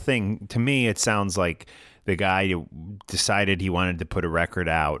 The whole thing, to me, it sounds like the guy decided he wanted to put a record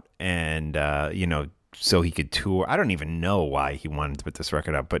out and, you know, so he could tour. I don't even know why he wanted to put this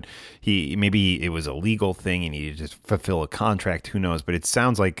record out, but maybe it was a legal thing and he needed to fulfill a contract. Who knows? But it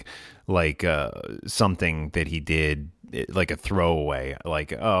sounds like something that he did, like a throwaway,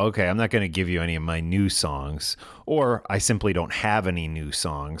 like, oh, okay, I'm not going to give you any of my new songs, or I simply don't have any new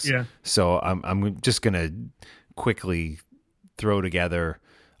songs. Yeah. So I'm just going to quickly throw together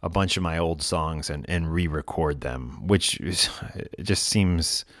a bunch of my old songs and re-record them, which it just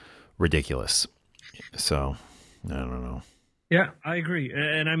seems ridiculous. So I don't know. Yeah, I agree.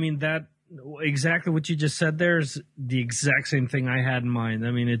 And I mean, that exactly what you just said there is the exact same thing I had in mind.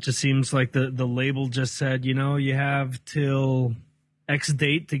 I mean, it just seems like the label just said, you know, you have till X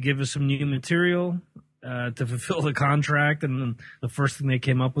date to give us some new material to fulfill the contract. And then the first thing they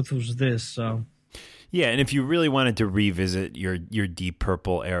came up with was this. So. Yeah, and if you really wanted to revisit your Deep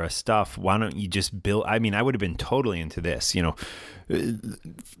Purple era stuff, why don't you just build? I mean, I would have been totally into this. You know,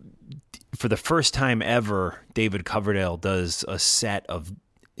 for the first time ever, David Coverdale does a set of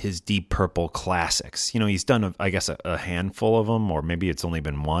his Deep Purple classics. You know, he's done, I guess, a handful of them, or maybe it's only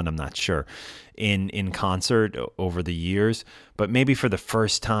been one. I'm not sure. In concert over the years, but maybe for the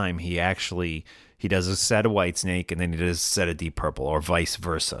first time, he does a set of Whitesnake and then he does a set of Deep Purple, or vice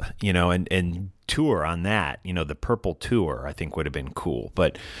versa, you know, and tour on that, you know, the Purple tour, I think would have been cool.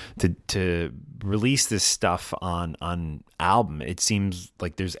 But to release this stuff on album, it seems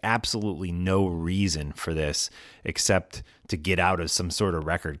like there's absolutely no reason for this except to get out of some sort of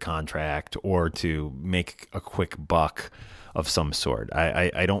record contract or to make a quick buck of some sort.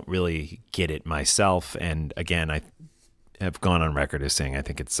 I don't really get it myself. And again, I have gone on record as saying I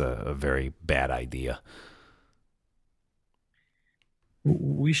think it's a very bad idea.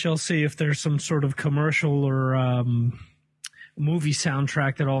 We shall see if there's some sort of commercial or movie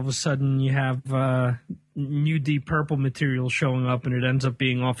soundtrack that all of a sudden you have new Deep Purple material showing up and it ends up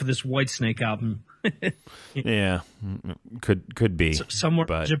being off of this Whitesnake album. Yeah, could be. Somewhere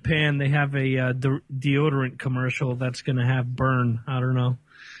in Japan, they have a deodorant commercial that's going to have Burn. I don't know.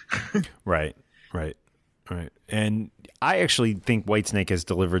 Right. And I actually think Whitesnake has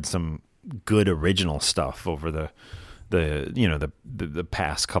delivered some good original stuff over the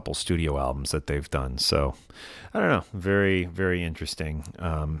past couple studio albums that they've done. So I don't know, very, very interesting.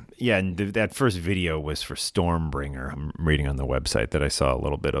 Yeah, and that first video was for Stormbringer. I'm reading on the website that I saw a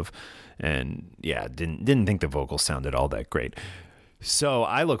little bit of, and yeah, didn't think the vocals sounded all that great. So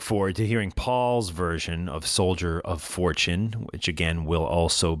I look forward to hearing Paul's version of Soldier of Fortune, which again will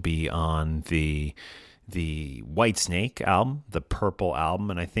also be on the the Whitesnake album, the Purple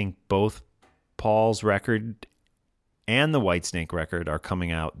album, and I think both Paul's record and the Whitesnake record are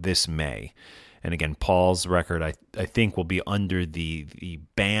coming out this May. And again, Paul's record, I think, will be under the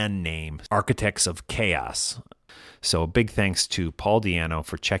band name Architects of Chaos. So a big thanks to Paul Di'Anno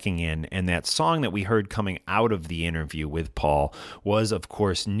for checking in. And that song that we heard coming out of the interview with Paul was, of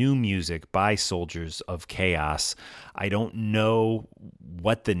course, new music by Soldiers of Chaos. I don't know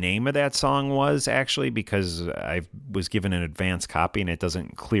what the name of that song was, actually, because I was given an advance copy and it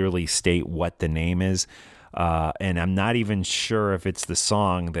doesn't clearly state what the name is. And I'm not even sure if it's the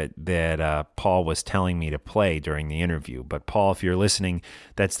song that Paul was telling me to play during the interview. But Paul, if you're listening,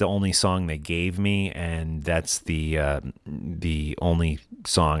 that's the only song they gave me, and that's the only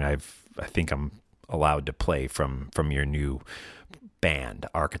song I think I'm allowed to play from your new band,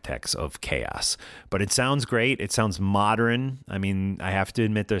 Architects of Chaos. But it sounds great. It sounds modern. I mean, I have to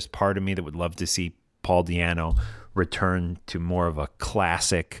admit, there's part of me that would love to see Paul Di'Anno return to more of a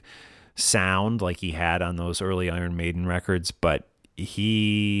classic sound like he had on those early Iron Maiden records, but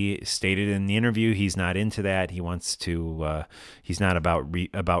he stated in the interview he's not into that. He wants to he's not about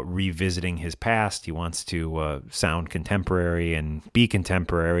revisiting his past. He wants to sound contemporary and be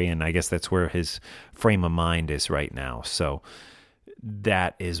contemporary, and I guess that's where his frame of mind is right now. So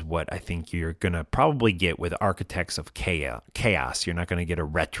that is what I think you're going to probably get with Architects of Chaos. You're not going to get a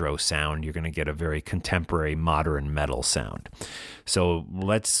retro sound. You're going to get a very contemporary, modern metal sound. So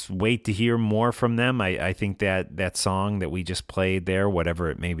let's wait to hear more from them. I think that song that we just played there,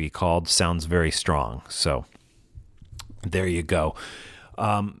 whatever it may be called, sounds very strong. So there you go.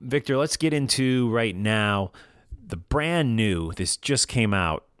 Victor, let's get into right now the brand new, this just came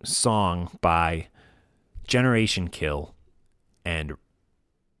out, song by Generation Kill and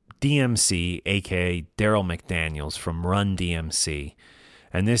DMC, aka Daryl McDaniels from Run DMC.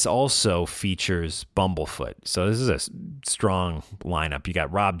 And this also features Bumblefoot. So this is a strong lineup. You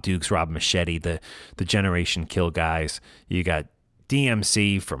got Rob Dukes, Rob Machete, the Generation Kill guys. You got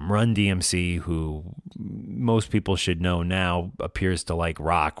DMC from Run DMC, who most people should know now appears to like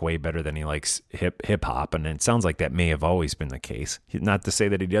rock way better than he likes hip hop. And it sounds like that may have always been the case. Not to say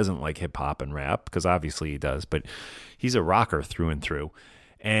that he doesn't like hip hop and rap, because obviously he does, but he's a rocker through and through.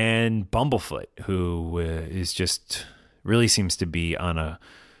 And Bumblefoot, who is just really seems to be on a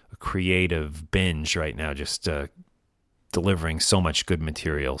creative binge right now, just delivering so much good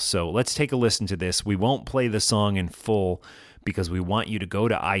material. So let's take a listen to this. We won't play the song in full because we want you to go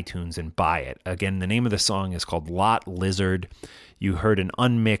to iTunes and buy it. Again, the name of the song is called Lot Lizard. You heard an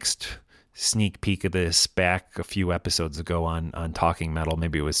unmixed sneak peek of this back a few episodes ago on Talking Metal.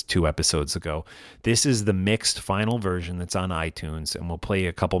 Maybe it was 2 episodes ago. This is the mixed final version that's on iTunes, and we'll play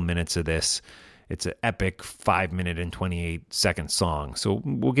a couple minutes of this. It's an epic 5-minute and 28-second song. So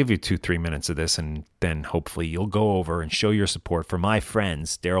we'll give you 2-3 minutes of this, and then hopefully you'll go over and show your support for my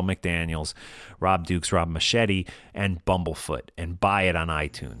friends, Daryl McDaniels, Rob Dukes, Rob Machete, and Bumblefoot, and buy it on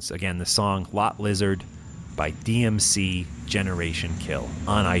iTunes. Again, the song Lot Lizard by DMC Generation Kill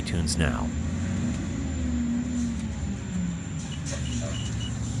on iTunes now.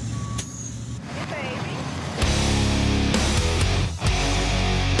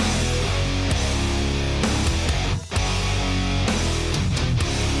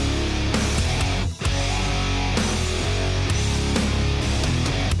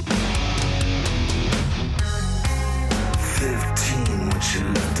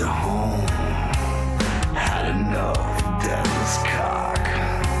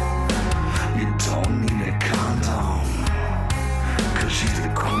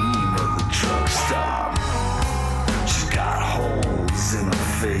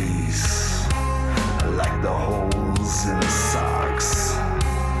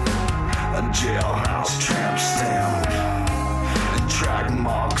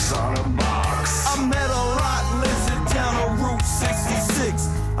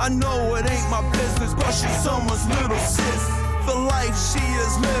 I know it ain't my business, but she's someone's little sis. The life she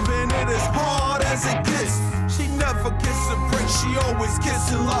is living, it is hard as it gets. She never gets a break, she always gets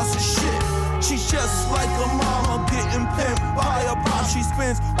in lots of shit. She's just like a mama getting pimped by a pop. She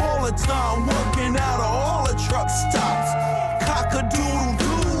spends all the time working out of all the truck stops.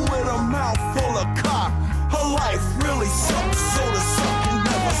 Cock-a-doodle-doo with a mouth full of cock. Her life really sucks, so the sucking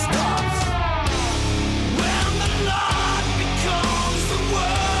never stops. When the Lord becomes the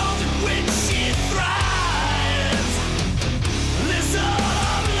world in which she thrives, listen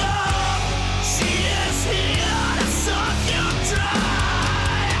up, love, she is here to suck you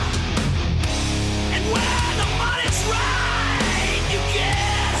dry. And when the money's right, you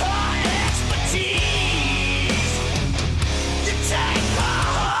get her expertise. You take her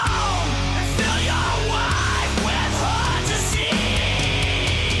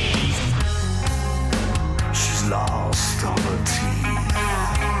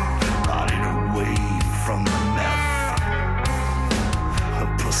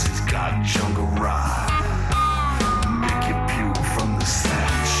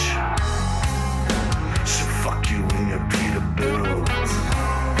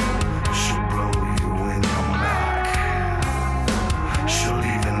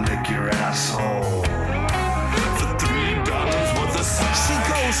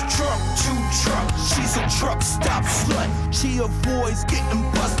She avoids getting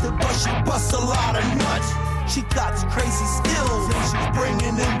busted, but she busts a lot of nuts. She got crazy skills and she's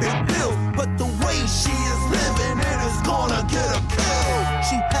bringing in big bills. But the way she is living, it is gonna get her killed.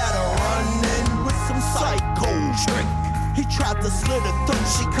 She had a run-in with some psycho trick. He tried to slit her throat,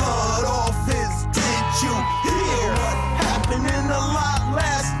 she cut off his. Did you hear what happened in the lot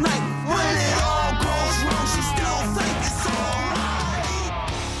last night? When it all goes wrong, she still thinks it's alright.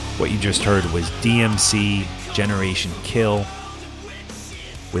 What you just heard was DMC Generation Kill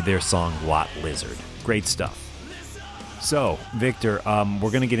with their song Lot Lizard. Great stuff. So, Victor,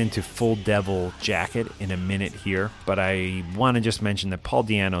 we're going to get into Full Devil Jacket in a minute here, but I want to just mention that Paul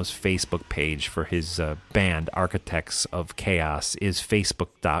Di'Anno's Facebook page for his band, Architects of Chaos, is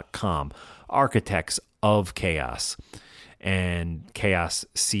facebook.com, Architects of Chaos, and Chaos,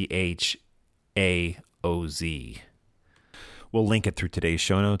 CHAOZ. We'll link it through today's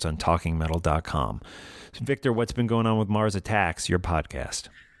show notes on talkingmetal.com. So, Victor, what's been going on with Mars Attacks, your podcast?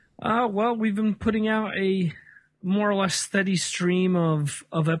 Well, we've been putting out a more or less steady stream of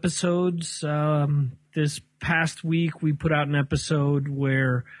episodes. This past week, we put out an episode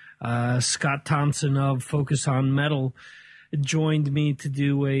where Scott Thompson of Focus on Metal joined me to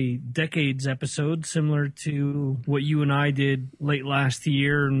do a Decades episode, similar to what you and I did late last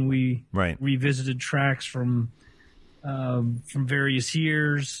year, and we revisited tracks from various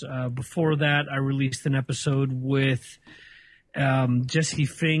years. Before that, I released an episode with Jesse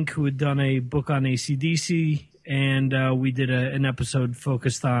Fink, who had done a book on AC/DC, and we did an episode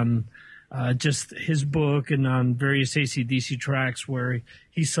focused on just his book and on various AC/DC tracks where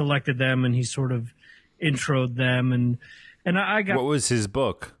he selected them and he sort of introed them. And I got... What was his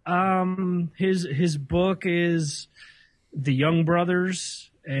book? His book is The Young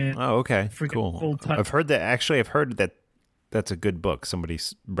Brothers. And oh, okay, cool. I've heard that. Actually, I've heard that that's a good book. Somebody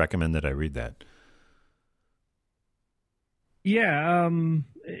recommended I read that. Yeah,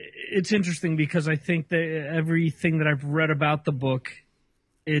 it's interesting because I think that everything that I've read about the book,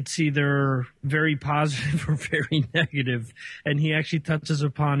 it's either very positive or very negative. And he actually touches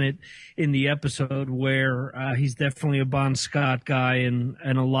upon it in the episode where he's definitely a Bon Scott guy, and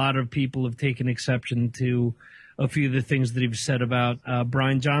a lot of people have taken exception to a few of the things that he's said about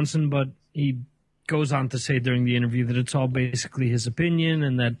Brian Johnson, but he goes on to say during the interview that it's all basically his opinion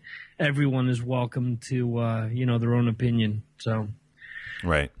and that everyone is welcome to, their own opinion. So,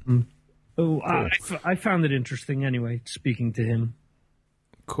 right. Cool. I found it interesting anyway, speaking to him.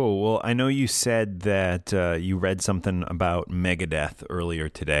 Cool. Well, I know you said that you read something about Megadeth earlier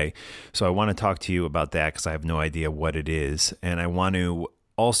today, so I want to talk to you about that because I have no idea what it is, and I want to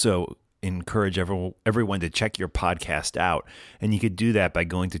also encourage everyone to check your podcast out, and you could do that by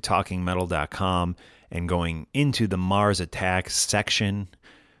going to talkingmetal.com and going into the Mars Attacks section.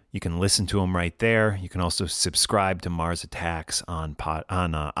 You can listen to them right there. You can also subscribe to Mars Attacks on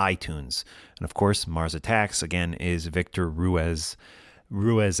iTunes, and of course, Mars Attacks again is Victor Ruiz's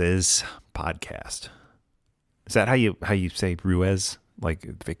podcast. Is that how you say Ruiz?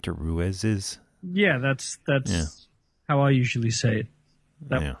 Like Victor Ruiz's? Yeah, that's how I usually say it.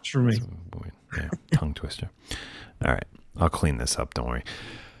 That works for me. Yeah, tongue twister. All right, I'll clean this up. Don't worry.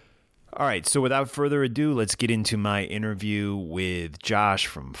 All right, so without further ado, let's get into my interview with Josh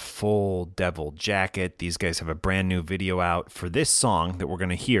from Full Devil Jacket. These guys have a brand new video out for this song that we're going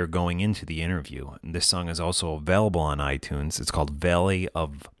to hear going into the interview. And this song is also available on iTunes. It's called Valley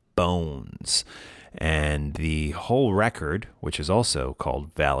of Bones. And the whole record, which is also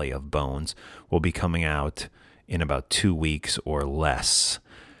called Valley of Bones, will be coming out in about 2 weeks or less.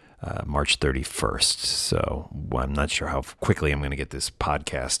 March 31st. So I'm not sure how quickly I'm going to get this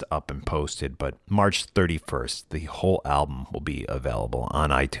podcast up and posted, but March 31st, the whole album will be available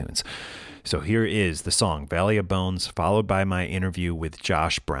on iTunes. So here is the song Valley of Bones, followed by my interview with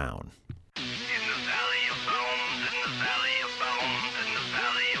Josh Brown.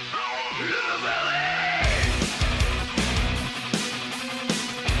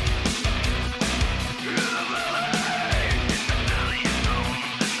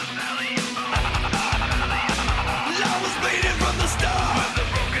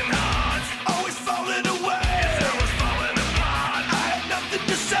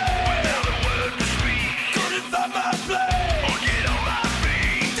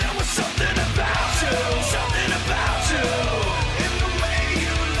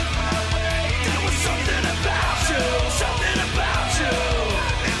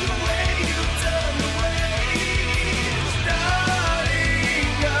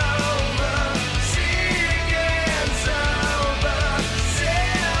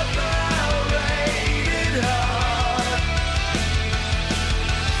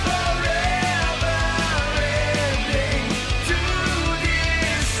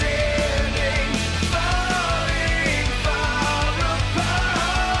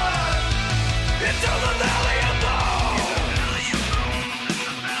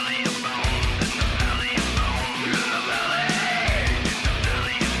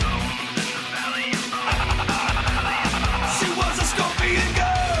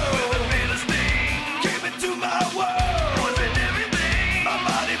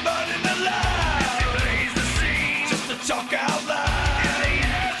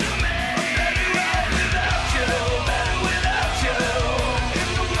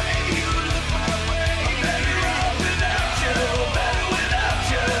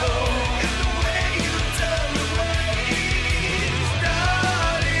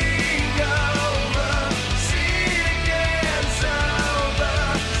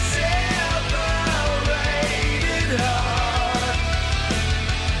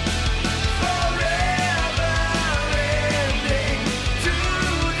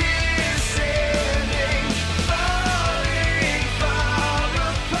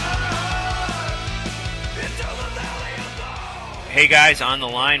 Hey guys, on the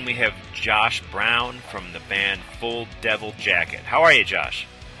line we have Josh Brown from the band Full Devil Jacket. How are you, Josh?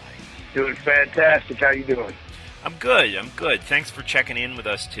 Doing fantastic. How you doing? I'm good. Thanks for checking in with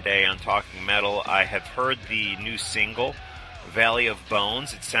us today on Talking Metal. I have heard the new single, Valley of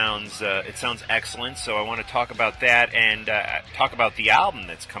Bones. It sounds excellent, so I want to talk about that and talk about the album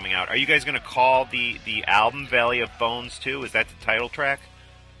that's coming out. Are you guys going to call the album Valley of Bones too? Is that the title track?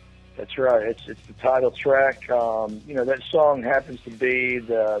 That's right. It's the title track. That song happens to be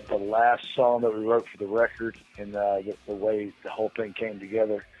the last song that we wrote for the record, and the way the whole thing came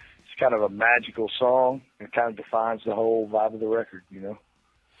together. It's kind of a magical song, and it kind of defines the whole vibe of the record,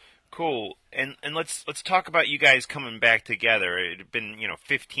 Cool. And let's talk about you guys coming back together. It had been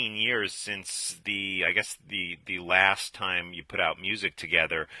 15 years since the last time you put out music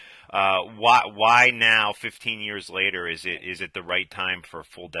together. Why now, 15 years later, is it the right time for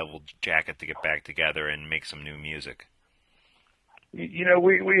Full Devil Jacket to get back together and make some new music? We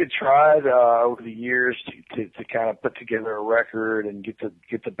had tried over the years to kind of put together a record and get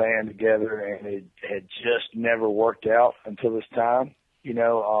the band together, and it had just never worked out until this time.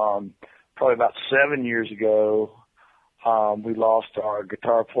 Probably about 7 years ago, we lost our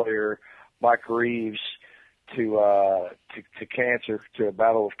guitar player, Mike Reeves, to cancer, to a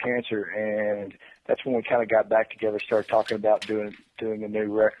battle of cancer, and that's when we kind of got back together, started talking about doing a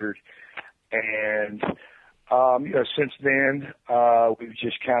new record, and since then we've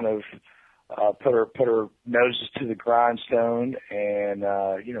just kind of put our noses to the grindstone and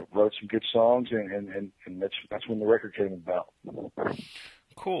wrote some good songs, and that's when the record came about.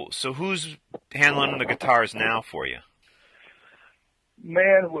 Cool. So who's handling the guitars now for you?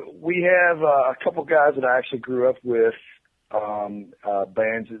 Man, we have a couple guys that I actually grew up with, bands,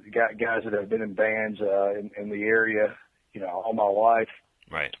 guys that have been in bands in the area, all my life.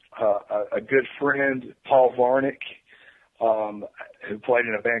 Right. A good friend, Paul Varnick, who played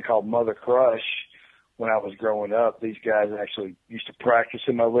in a band called Mother Crush when I was growing up. These guys actually used to practice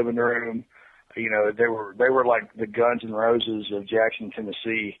in my living room. They were like the Guns N' Roses of Jackson,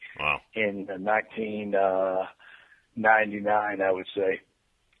 Tennessee. Wow. In 1999, I would say.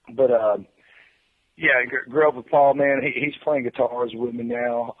 But grew up with Paul, man. He's playing guitars with me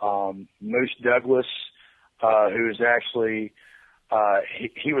now. Moose Douglas, who is actually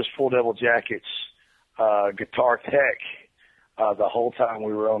he was Full Devil Jacket's guitar tech the whole time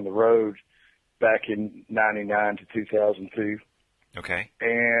we were on the road back in 99 to 2002. Okay.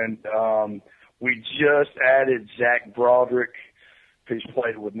 And we just added Zach Broderick, who's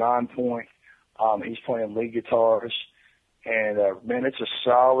played with Nonpoint. He's playing lead guitars, and man, it's a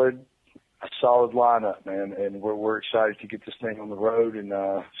solid lineup, man. And we're excited to get this thing on the road and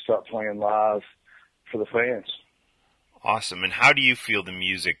start playing live for the fans. Awesome. And how do you feel the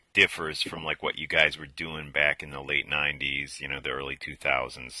music differs from like what you guys were doing back in the late 90s, the early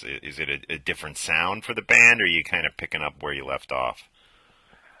 2000s? Is it a different sound for the band, or are you kind of picking up where you left off?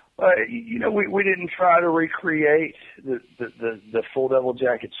 We didn't try to recreate the Full Devil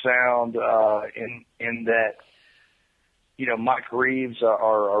Jacket sound in that, Mike Reeves,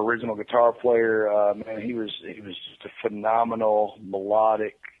 our original guitar player, man, he was just a phenomenal,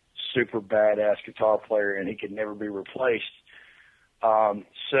 melodic, super badass guitar player, and he could never be replaced.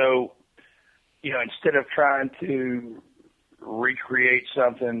 Instead of trying to recreate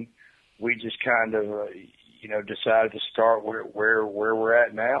something, we just kind of decided to start where we're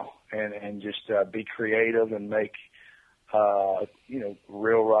at now, and just be creative and make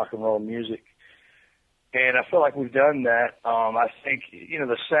real rock and roll music. And I feel like we've done that. I think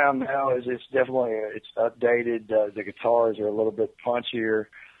the sound now it's definitely it's updated. The guitars are a little bit punchier,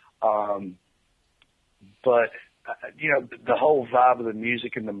 but the whole vibe of the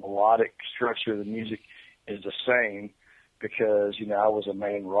music and the melodic structure of the music is the same, because I was a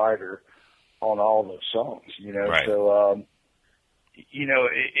main writer on all those songs, Right. So,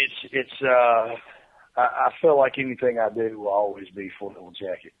 I feel like anything I do will always be Full Devil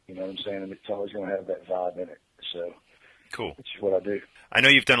Jacket, you know what I'm saying? And it's always going to have that vibe in it. So, cool. It's what I do. I know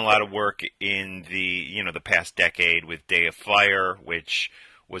you've done a lot of work in the past decade with Day of Fire, which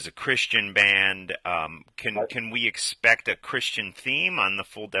was a Christian band. Can we expect a Christian theme on the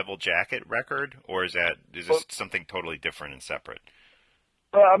Full Devil Jacket record, or is this something totally different and separate?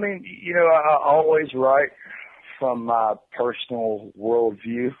 Well, I mean, I always write from my personal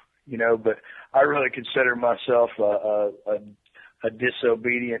worldview, but I really consider myself a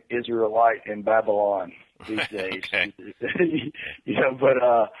disobedient Israelite in Babylon these days. Okay.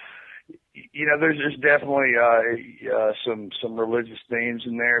 There's definitely some religious themes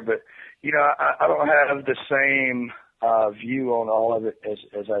in there, but I don't have the same view on all of it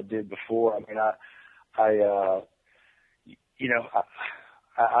as I did before. I mean, you know,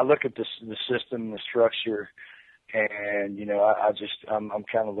 I look at the system, the structure, and you know, I'm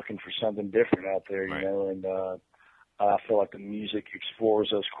kind of looking for something different out there, you know, and I feel like the music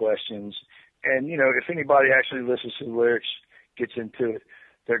explores those questions. And you know, if anybody actually listens to the lyrics, gets into it,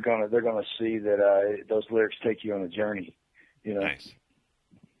 they're gonna see that those lyrics take you on a journey. You know. Nice.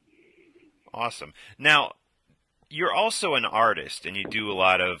 Awesome. Now, you're also an artist, and you do a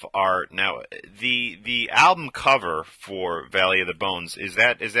lot of art. Now, the album cover for Valley of the Bones, is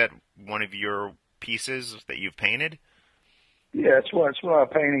that one of your pieces that you've painted? Yeah, it's one of my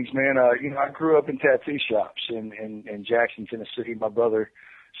paintings, man. You know, I grew up in tattoo shops in Jackson, Tennessee. My brother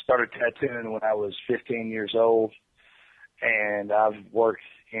started tattooing when I was 15 years old, and I've worked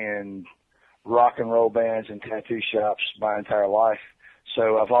in rock and roll bands and tattoo shops my entire life.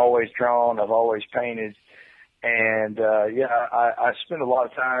 So I've always drawn, I've always painted, and I spend a lot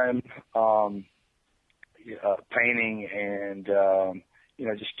of time painting and you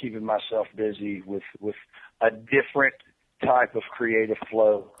know, just keeping myself busy with a different type of creative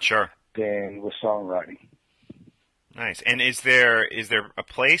flow. Sure. Than with songwriting. Nice. And is there a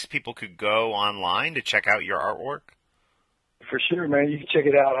place people could go online to check out your artwork? For sure, man. You can check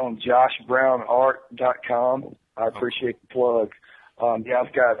it out on joshbrownart.com. I appreciate the plug. Yeah,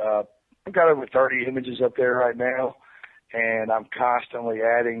 I've got over 30 images up there right now, and I'm constantly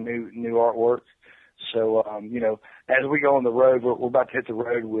adding new artwork. So, you know, as we go on the road, we're about to hit the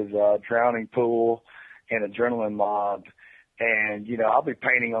road with Drowning Pool and Adrenaline Mob, and you know, I'll be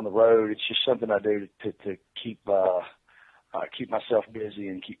painting on the road. It's just something I do to keep myself busy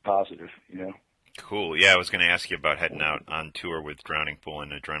and keep positive. You know. Cool. Yeah, I was going to ask you about heading out on tour with Drowning Pool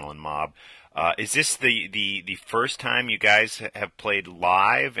and Adrenaline Mob. Is this the first time you guys have played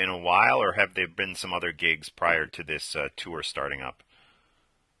live in a while, or have there been some other gigs prior to this tour starting up?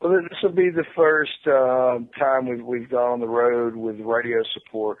 Well, this will be the first time we've gone on the road with radio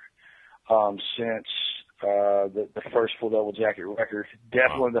support since the first Full Double Jacket record.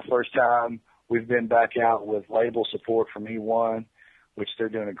 Definitely the first time we've been back out with label support from E1, which they're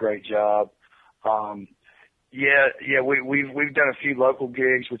doing a great job. We've done a few local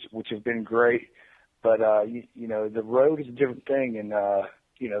gigs, which have been great, but you know, the road is a different thing, and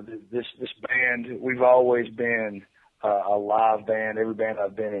you know, this band, we've always been a live band. Every band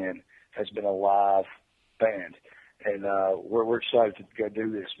I've been in has been a live band, and we're excited to go do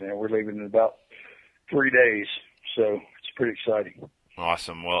this, man. We're leaving in about 3 days, so it's pretty exciting.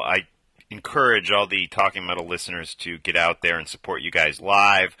 Awesome. Well, I encourage all the Talking Metal listeners to get out there and support you guys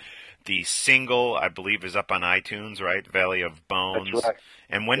live. The single, I believe, is up on iTunes, right? Valley of Bones. That's right.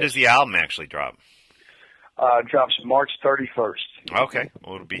 And when does the album actually drop? Drops March 31st. Okay.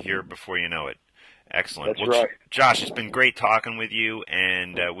 Well, it'll be here before you know it. Excellent. That's right. Josh, it's been great talking with you,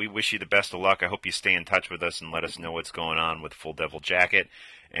 and we wish you the best of luck. I hope you stay in touch with us and let us know what's going on with Full Devil Jacket.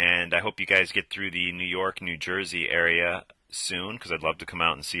 And I hope you guys get through the New York, New Jersey area soon, because I'd love to come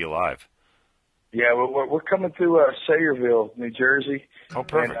out and see you live. Yeah, we're coming through Sayreville, New Jersey. Oh,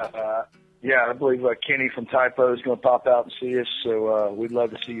 perfect. And, I believe Kenny from Typo is going to pop out and see us, so we'd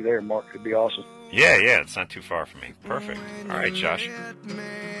love to see you there, Mark. It'd be awesome. Yeah, it's not too far from me. Perfect. All right, Josh.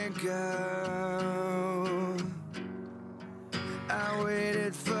 I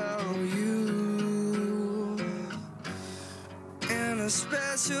waited for you in a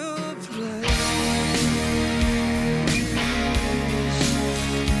special place.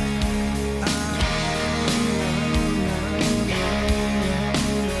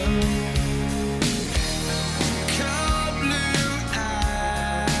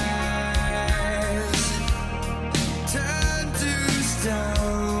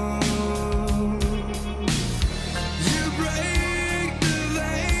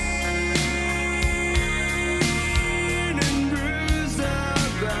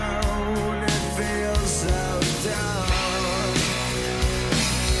 Ground.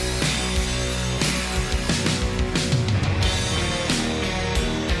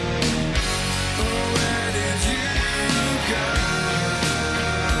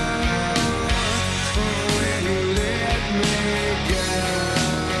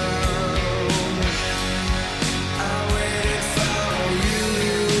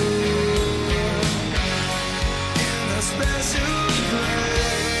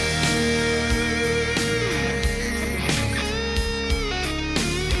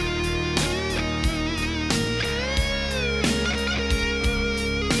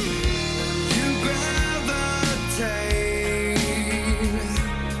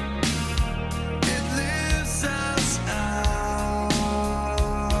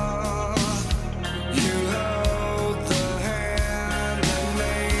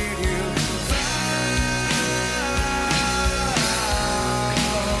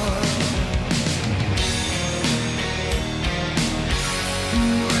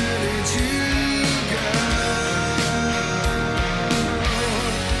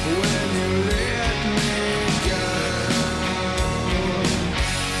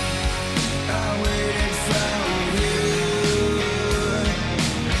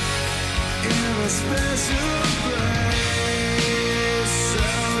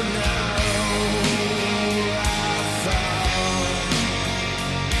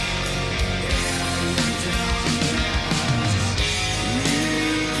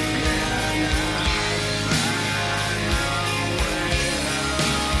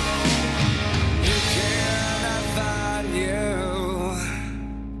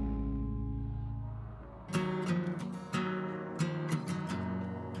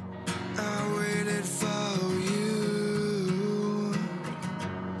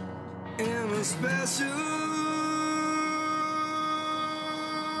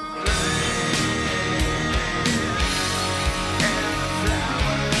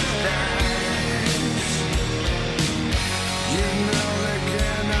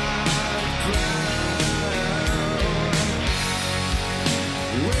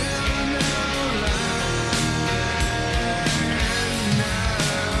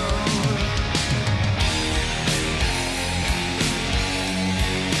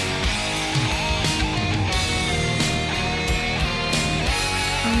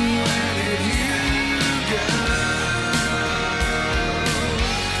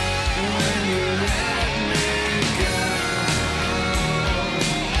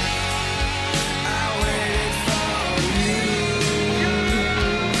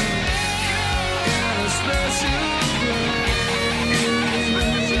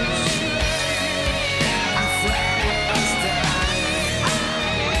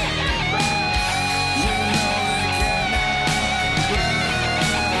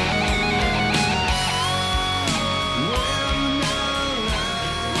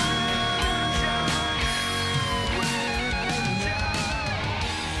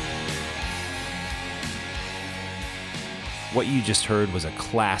 What you just heard was a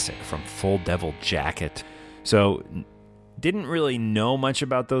classic from Full Devil Jacket. So, didn't really know much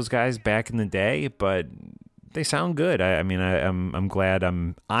about those guys back in the day, but they sound good. I'm glad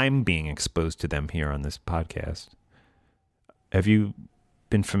I'm being exposed to them here on this podcast. Have you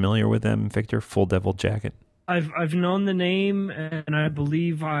been familiar with them, Victor? Full Devil Jacket? I've known the name, and I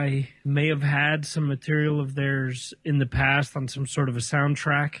believe I may have had some material of theirs in the past on some sort of a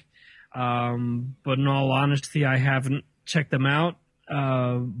soundtrack. But in all honesty, I haven't checked them out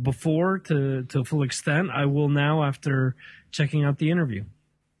before to a full extent. I will now after checking out the interview.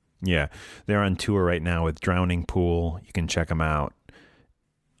 Yeah, they're on tour right now with Drowning Pool. You can check them out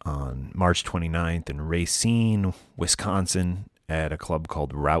on March 29th in Racine, Wisconsin, at a club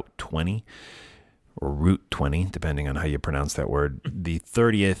called Route 20, or Route 20, depending on how you pronounce that word. The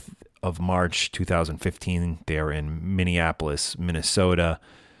 30th of March 2015, they're in Minneapolis, Minnesota.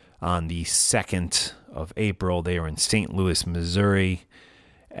 On the 2nd of April, they are in St. Louis, Missouri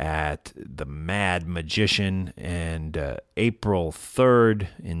at the Mad Magician, and April 3rd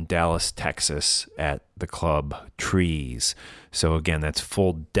in Dallas, Texas at the club Trees. So again, that's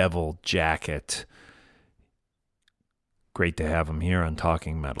Full Devil Jacket. Great to have them here on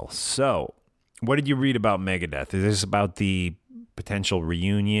Talking Metal. So, what did you read about Megadeth? Is this about the potential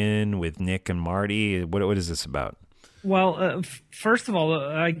reunion with Nick and Marty? What is this about? Well, first of all,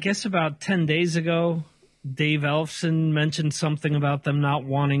 I guess about 10 days ago, Dave Ellefson mentioned something about them not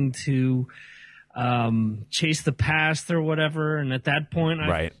wanting to chase the past or whatever. And at that point,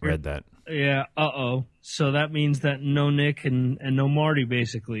 I read that. Yeah, So that means that no Nick and no Marty,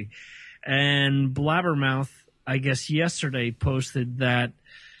 basically. And Blabbermouth, I guess yesterday, posted that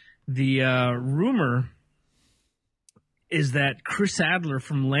the rumor is that Chris Adler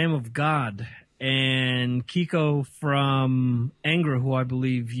from Lamb of God and Kiko from Angra, who I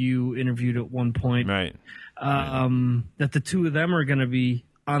believe you interviewed at one point, right? That the two of them are going to be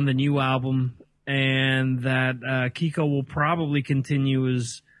on the new album, and that Kiko will probably continue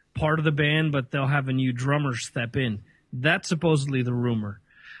as part of the band, but they'll have a new drummer step in. That's supposedly the rumor.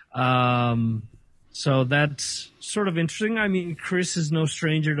 So that's sort of interesting. I mean, Chris is no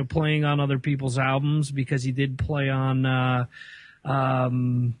stranger to playing on other people's albums because he did play on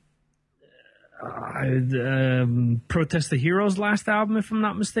Protest the Heroes' last album, if I'm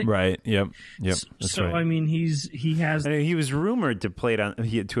not mistaken. Right. Yep. That's so right. I mean, he was rumored to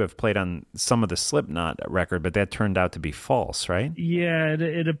have played on some of the Slipknot record, but that turned out to be false, right? Yeah.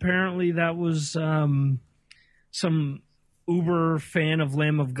 It apparently that was some uber fan of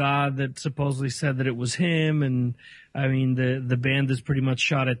Lamb of God that supposedly said that it was him, and I mean the band has pretty much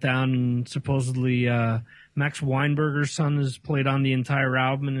shot it down, and supposedly Max Weinberger's son has played on the entire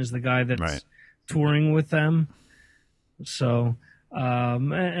album and is the guy that's touring with them. So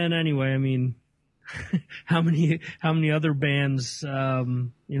and anyway, I mean how many other bands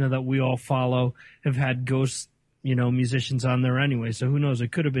that we all follow have had ghost musicians on there anyway, so who knows,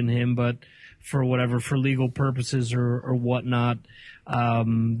 it could have been him, but for legal purposes or whatnot,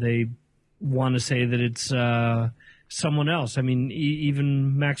 they want to say that it's someone else. I mean,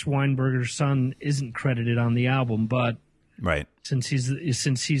 even Max Weinberger's son isn't credited on the album, but right, since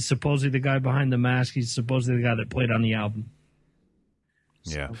he's supposedly the guy behind the mask, he's supposedly the guy that played on the album.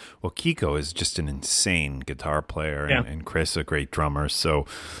 So. Yeah. Well, Kiko is just an insane guitar player, and Chris a great drummer. So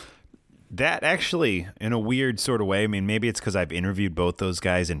that actually, in a weird sort of way, I mean, maybe it's because I've interviewed both those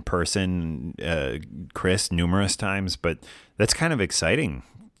guys in person, Chris, numerous times, but that's kind of exciting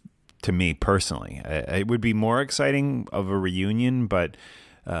to me personally. It would be more exciting of a reunion, but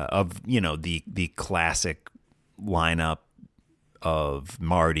of the classic lineup of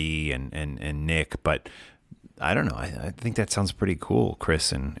Marty and Nick. But I don't know. I think that sounds pretty cool,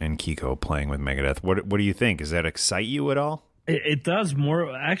 Chris and Kiko playing with Megadeth. What do you think? Does that excite you at all? It does more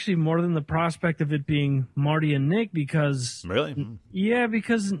than the prospect of it being Marty and Nick, because really, yeah,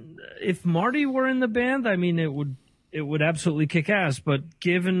 because if Marty were in the band, I mean, it would absolutely kick ass. But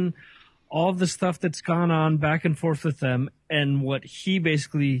given all the stuff that's gone on back and forth with them, and what he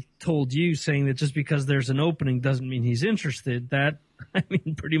basically told you, saying that just because there's an opening doesn't mean he's interested, that, I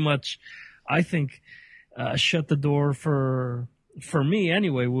mean, pretty much, I think, shut the door for me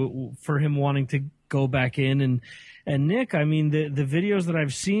anyway, for him wanting to go back in. And Nick, I mean, the videos that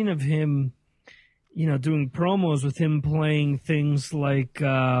I've seen of him, doing promos with him playing things like,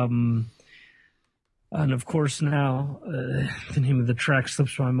 and of course now, the name of the track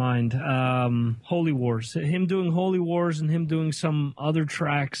slips my mind, Holy Wars. Him doing Holy Wars and him doing some other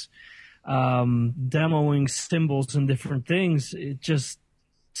tracks, demoing symbols and different things. It just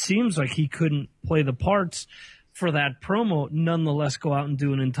seems like he couldn't play the parts for that promo, nonetheless go out and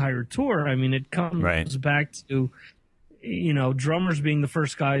do an entire tour. I mean, it comes back to, drummers being the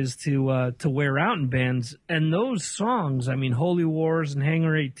first guys to wear out in bands. And those songs, I mean, Holy Wars and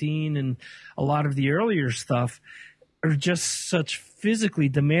Hangar 18 and a lot of the earlier stuff are just such physically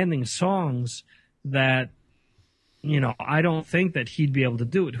demanding songs that, I don't think that he'd be able to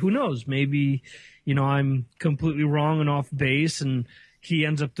do it. Who knows? Maybe, I'm completely wrong and off base, and he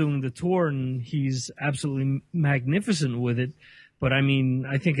ends up doing the tour and he's absolutely magnificent with it. But I mean,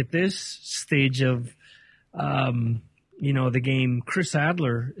 I think at this stage of, the game, Chris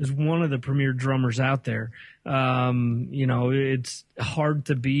Adler is one of the premier drummers out there. It's hard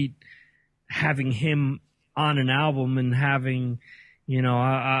to beat having him on an album and having,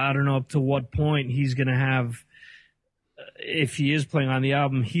 I don't know up to what point he's going to have, if he is playing on the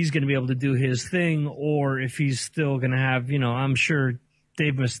album, he's going to be able to do his thing, or if he's still going to have, I'm sure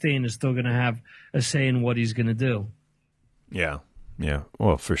Dave Mustaine is still going to have a say in what he's going to do. Yeah.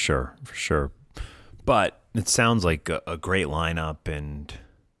 Well, for sure. But it sounds like a great lineup, and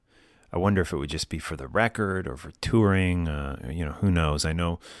I wonder if it would just be for the record or for touring. Who knows? I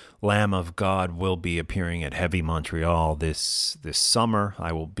know Lamb of God will be appearing at Heavy Montreal this summer.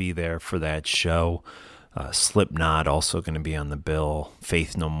 I will be there for that show. Slipknot also going to be on the bill.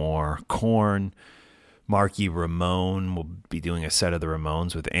 Faith No More, Korn. Marky Ramone will be doing a set of the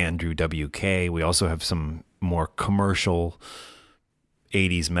Ramones with Andrew WK. We also have some more commercial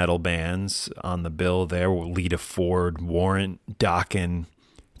 80s metal bands on the bill there. Lita Ford, Warrant, Dokken.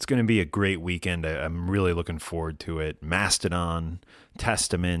 It's going to be a great weekend. I'm really looking forward to it. Mastodon,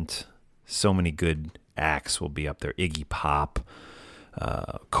 Testament, so many good acts will be up there. Iggy Pop,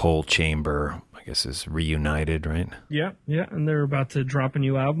 Coal Chamber, I guess is reunited, right? Yeah, and they're about to drop a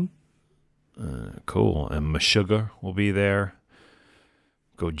new album. Cool. And Meshuggah will be there.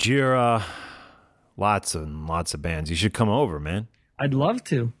 Gojira. Lots and lots of bands. You should come over, man. I'd love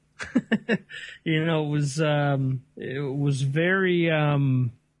to. It was very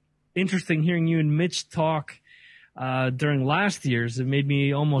interesting hearing you and Mitch talk during last year's. It made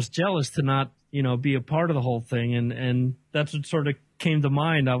me almost jealous to not, be a part of the whole thing. And that's what sort of came to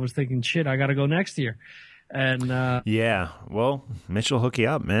mind. I was thinking, shit, I got to go next year. And yeah, well, Mitch will hook you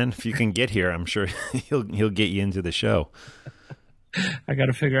up, man. If you can get here, I'm sure he'll get you into the show. I got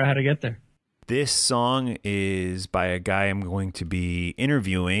to figure out how to get there. This song is by a guy I'm going to be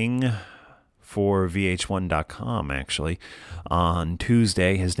interviewing for VH1.com, actually, on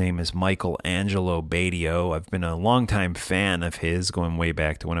Tuesday. His name is Michael Angelo Badio. I've been a longtime fan of his, going way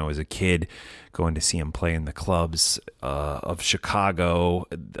back to when I was a kid, going to see him play in the clubs of Chicago,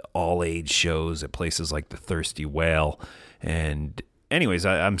 all-age shows at places like the Thirsty Whale. And anyways,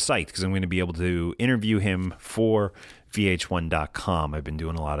 I'm psyched because I'm going to be able to interview him for VH1.com. I've been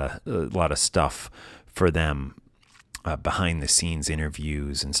doing a lot of stuff for them, behind the scenes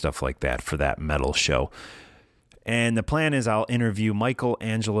interviews and stuff like that for that metal show. And the plan is I'll interview Michael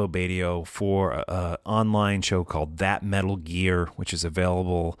Angelo Badio for an online show called That Metal Gear, which is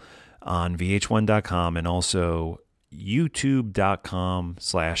available on VH1.com and also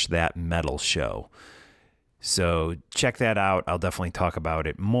YouTube.com/That Metal Show. So check that out. I'll definitely talk about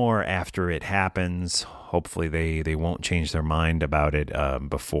it more after it happens. Hopefully they won't change their mind about it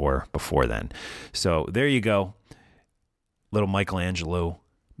before then. So there you go. Little Michael Angelo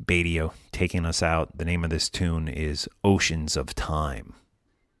Badio taking us out. The name of this tune is Oceans of Time.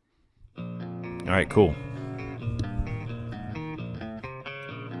 All right, cool.